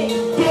zalving.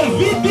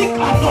 Davidic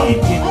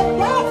anointing. Een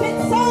David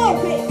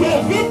zalving.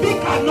 Davidic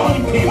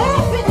anointing.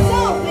 David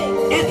zalving.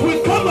 It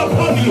will come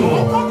upon you.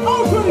 Kom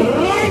over u.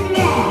 Right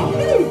now.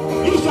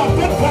 You shall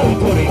take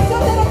territory.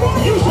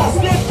 You shall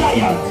slay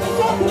giants.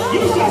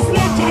 You shall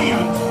slay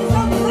giants.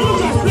 You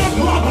shall slay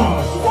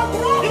dragons.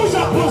 You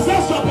shall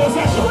possess your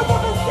possession.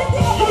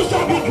 You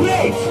shall be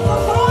great.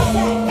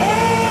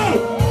 Hey!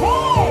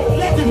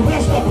 Let it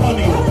rest upon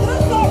you.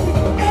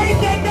 In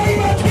the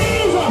name of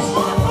Jesus.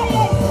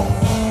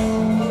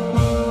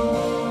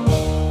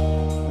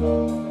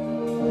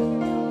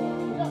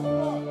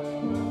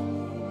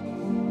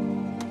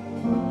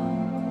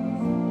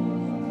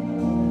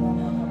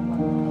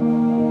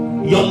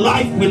 Your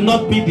life will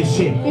not be the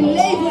same. Uw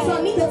leven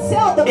zal niet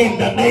hetzelfde In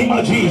the name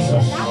of Jesus.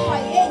 naam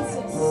van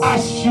Jezus.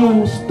 As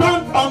you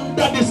stand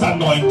under this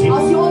anointing,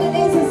 Als je onder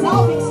deze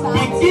zalving staat,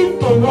 begin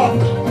to walk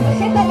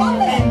begin te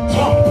wandelen and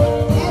jump. en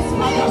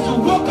And as springen. you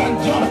walk and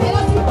jump, En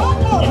als je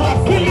wandelt, you are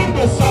feeling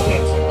the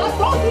serpent. dan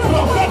komt u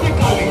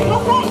Prophetically,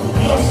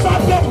 your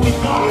serpent will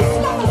die.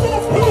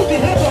 Through the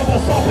head of the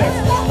serpent.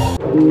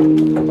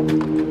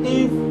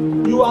 If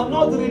you are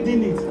not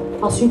reading it,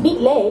 Als u niet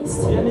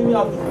leest, the enemy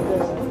have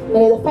defeated.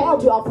 dan heeft de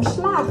vijand u al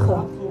verslagen.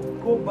 So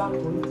go back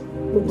to it.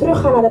 U moet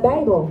teruggaan naar de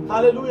Bijbel.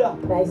 Hallelujah.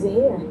 Prijs de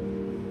Heer.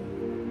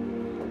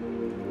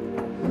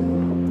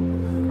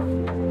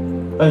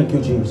 Thank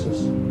you, Jesus.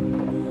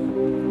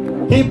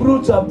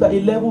 Hebrews chapter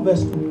 11,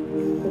 verse 2.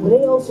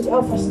 Hebreeën hoofdstuk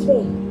 11 vers 2.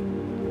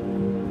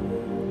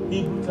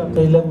 Hebrews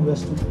chapter 11,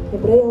 verse 2.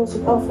 Hebreeën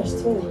hoofdstuk 11 vers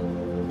 2.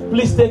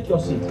 Please take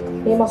your seat.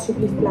 Neem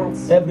alsjeblieft plaats.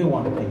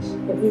 Everyone, please.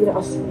 En iedereen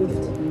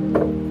alsjeblieft.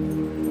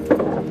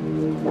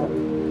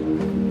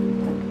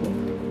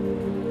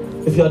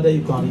 If you are there,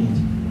 you can read.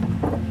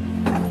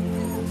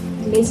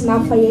 Lees de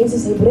naam van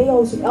Jezus, Hebreeën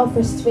hoofdstuk 11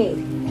 vers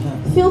 2.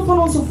 Veel van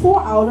onze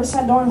voorouders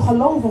zijn door hun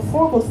geloof een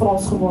voorbeeld voor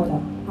ons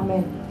geworden.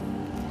 Amen.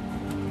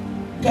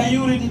 Can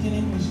you read it in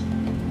English?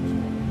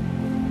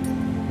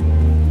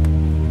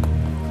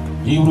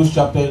 Hebrews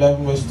chapter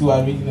 11, verse 2.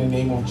 I read in the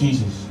name of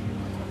Jesus.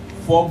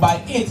 For by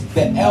it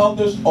the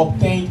elders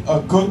obtained a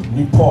good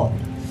report.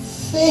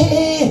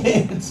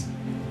 Faith.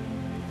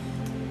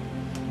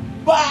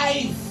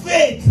 By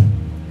faith,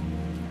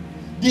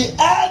 the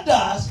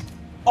elders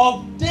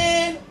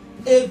obtained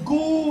a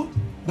good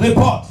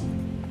report.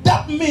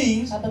 That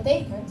means Dat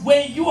betekent,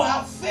 when you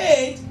have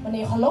faith, wanneer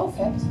je geloof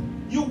hebt,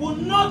 you will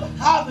not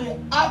have an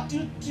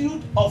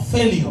attitude of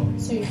failure.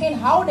 Zul je geen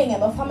houding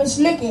hebben van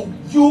mislukking.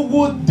 You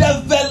will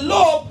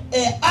develop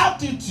an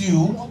attitude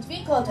Je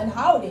ontwikkelt een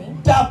houding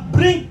that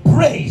bring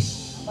praise.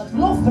 wat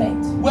lof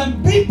brengt.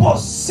 When people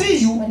see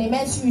you, Wanneer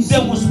mensen u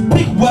they will zien,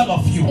 speak well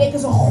of you. spreken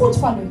ze goed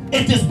van u.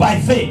 It is by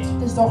faith.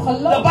 Het is door The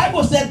geloof.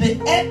 Bible said the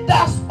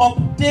elders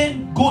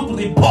obtain good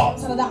report.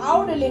 Zodat de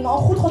ouderlingen al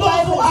goed Those who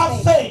getuigen have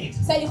geven. faith,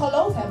 Zij die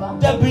geloof hebben,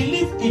 they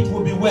believe it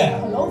will be well.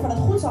 geloven dat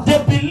het goed zal They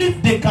gaan. believe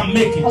they can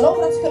make it.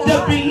 Geloven dat ze kunnen They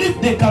halen. believe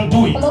they can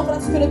do it. Geloven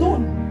dat ze kunnen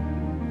doen.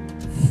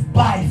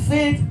 By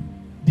faith,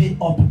 they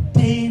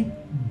obtain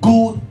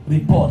good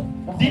report.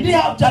 Did they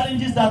have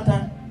challenges that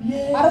time?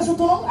 Waren ze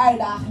toen ook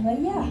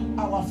uitdagingen?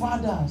 Ja. Our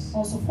fathers,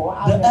 Onze the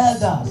voorouders,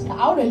 elders, de they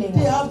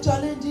ouderlingen, have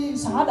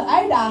challenges. ze hadden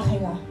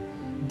uitdagingen.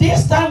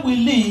 This time we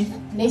live,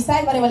 In deze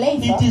tijd waarin we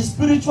leven, it is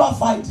spiritual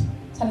fight.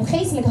 zijn het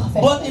geestelijke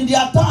gevechten. But in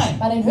their time,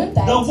 Maar in hun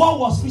tijd the war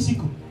was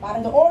physical.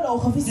 waren de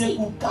oorlogen They fysiek.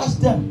 could catch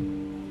them.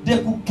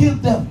 They could kill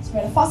them. Ze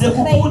werden They could put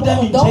vastgegrepen, them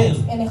in jail.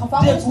 gedood en in They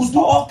gevangenis could do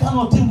gestopt. all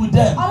kind of things with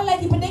them. Allerlei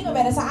type dingen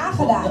werden ze The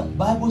aangedaan.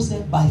 Bible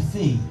said by De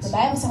faith,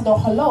 Bijbel zegt door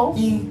geloof,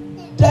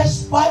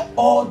 despite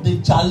all the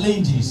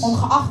challenges,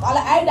 ongeacht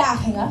alle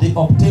uitdagingen, they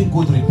obtain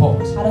good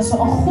reports. hadden ze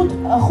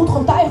een goed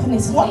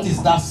getuigenis What is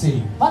gegeven. that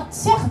saying? Wat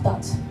zegt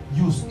dat?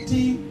 You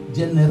still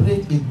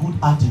generate a good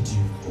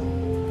attitude,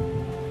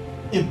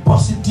 a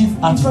positive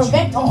Het attitude.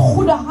 verwekt een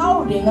goede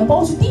houding, een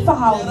positieve There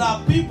houding. are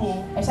people,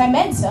 Er zijn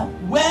mensen,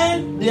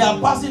 when they are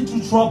passing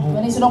through trouble,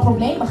 wanneer ze door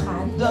problemen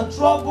gaan, the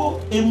trouble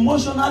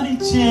emotionally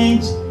change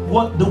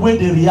the way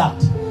they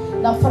react.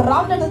 dan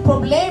verandert het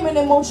probleem in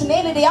een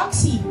emotionele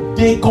reactie.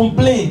 They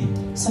complain,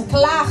 Ze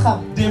klagen.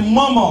 they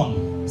murmur,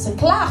 Ze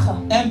klagen.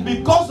 and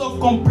because of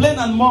complain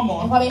and En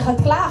murmur, vanwege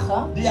het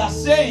klagen they are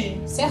saying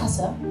zeggen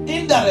ze,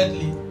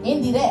 indirectly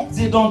indirect,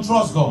 they don't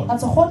trust God. dat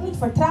ze God niet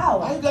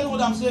vertrouwen. Are you getting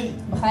what I'm saying?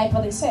 Begrijp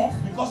wat ik zeg?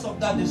 Because of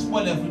that, they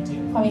spoil everything.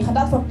 Vanwege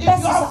dat If verpesten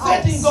you have ze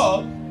faith in alles.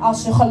 God,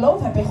 Als je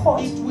geloof hebt in God,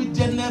 it will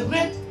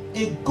generate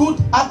a good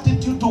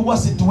attitude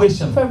towards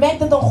situation. verwekt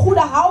het een goede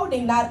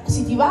houding naar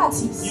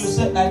situaties. You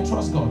say, I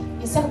trust God.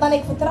 Je zegt dan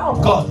ik vertrouw op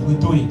God. God will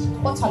do it.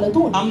 God zal het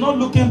doen. I'm not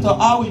looking to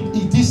how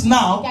it is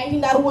now, Kijk niet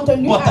naar hoe het er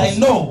nu but I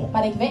uitziet. know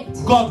Maar ik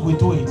weet, God will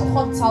do it. dat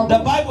God zal The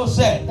doen. Bible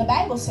said, De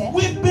Bijbel zegt,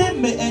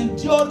 weeping may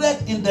endure it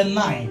in the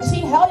night.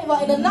 misschien huil je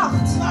wel in de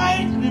nacht.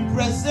 Night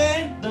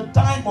represent the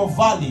time of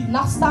valley.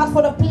 Nacht staat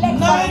voor de plek van een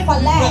Night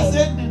vallei.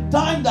 represent the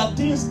time that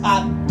things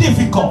are Voor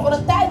difficult.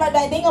 de tijd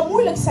waarbij dingen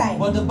moeilijk zijn.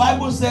 But the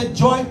Bible said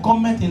joy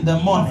cometh in the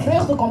morning.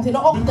 Vreugde komt in de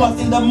Because ochtend.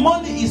 in the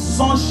morning is In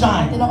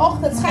sunshine. de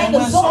ochtend schijnt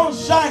And de when zon. sun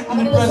shine, En it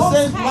wanneer de zon represents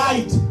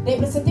schijnt, light.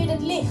 representeert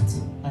het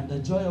licht. And the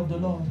joy of the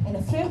Lord En de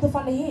vreugde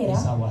van de Heer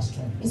is our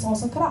strength. is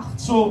onze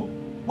kracht. So,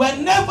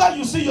 whenever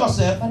you see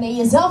yourself Wanneer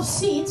je zelf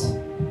ziet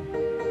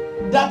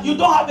that you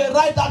don't have a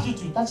right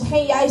attitude, dat je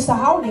geen juiste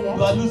houding you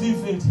hebt, are losing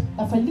faith.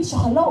 dan verlies je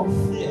geloof.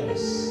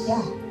 Yes. Ja,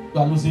 You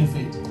are losing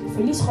faith. je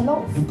verliest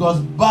geloof.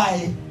 Because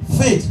by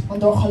faith,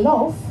 Want door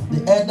geloof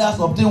the elders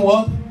obtain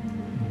what?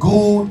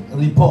 Good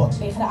report.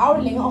 kregen de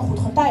ouderlingen een goed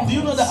Do you know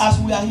getuigenis. that as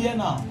we are here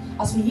now,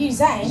 Als we hier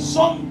zijn,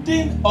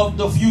 something of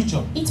the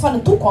future, iets van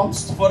de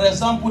toekomst, for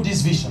example,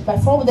 this vision,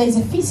 bijvoorbeeld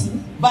deze visie,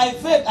 by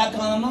faith I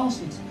can announce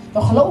it.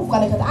 door geloof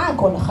kan ik het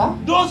aankondigen.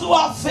 Those who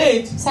have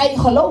faith, Zij die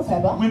geloof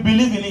hebben, we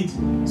believe in it,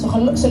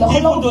 zullen even though they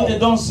geloven.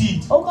 don't see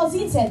it. Ook al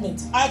zien ze het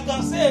niet. I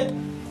can say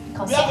Ik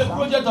kan we have a zeggen,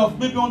 project of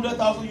maybe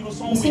 100,000 euros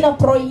misschien somewhere. een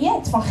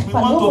project van We heel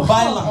want veel to buy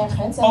geld land,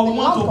 ergens en or we we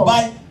willen want land to kopen.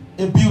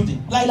 buy a building.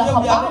 We Like willen here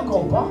gaan we are baan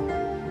renting. kopen.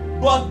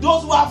 But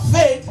those who have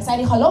faith, En zij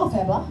die geloof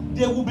hebben,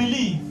 they will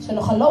believe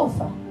zullen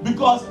geloven.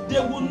 because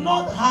they will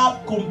not have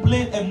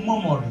complaint and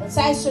murmuring. Want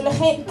zij zullen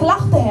geen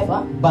klachten hebben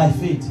By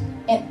faith,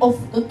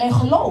 en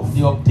geloof.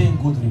 they obtain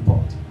good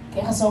report.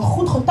 Krijgen ze een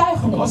goed Because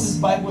it's getuigenis.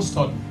 Bible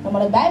study,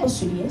 Omdat het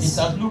Bijbelstudie it is,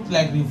 has looked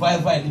like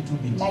revival a little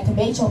bit. lijkt een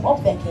beetje op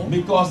opwekking.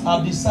 Because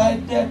I've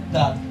decided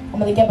that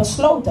Omdat ik heb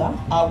besloten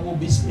I will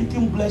be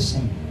speaking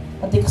blessing,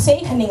 dat ik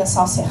zegeningen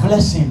zal zeggen.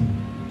 blessing,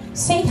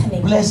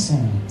 Zegeningen. blessing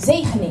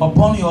Zegeningen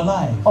upon your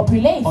life op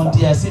uw leven.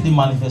 until I see the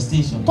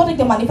manifestation. Tot ik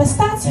de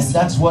manifestatie And zie.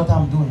 that's what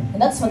I'm doing. En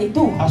dat is wat ik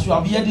doe. As you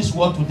have heard this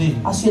word today,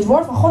 Als u het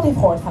woord van God heeft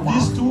gehoord vandaag.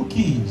 these two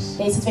keys,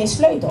 Deze twee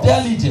sleutels.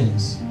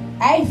 diligence,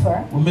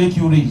 Ijver will make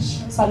you rich,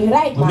 zal u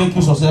rijk will make you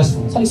maken.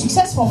 successful. Zal u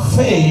succesvol maken.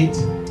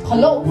 Faith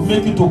Geloof will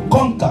make you to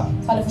conquer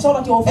zal ervoor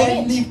zorgen dat u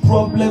overwint. any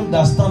problem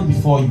that stand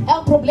before you.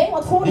 Elk probleem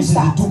wat voor u This is the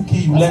staat. two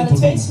keys you Dat zijn learn de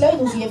twee today.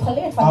 sleutels die je hebt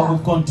geleerd I will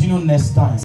vandaag. continue next time.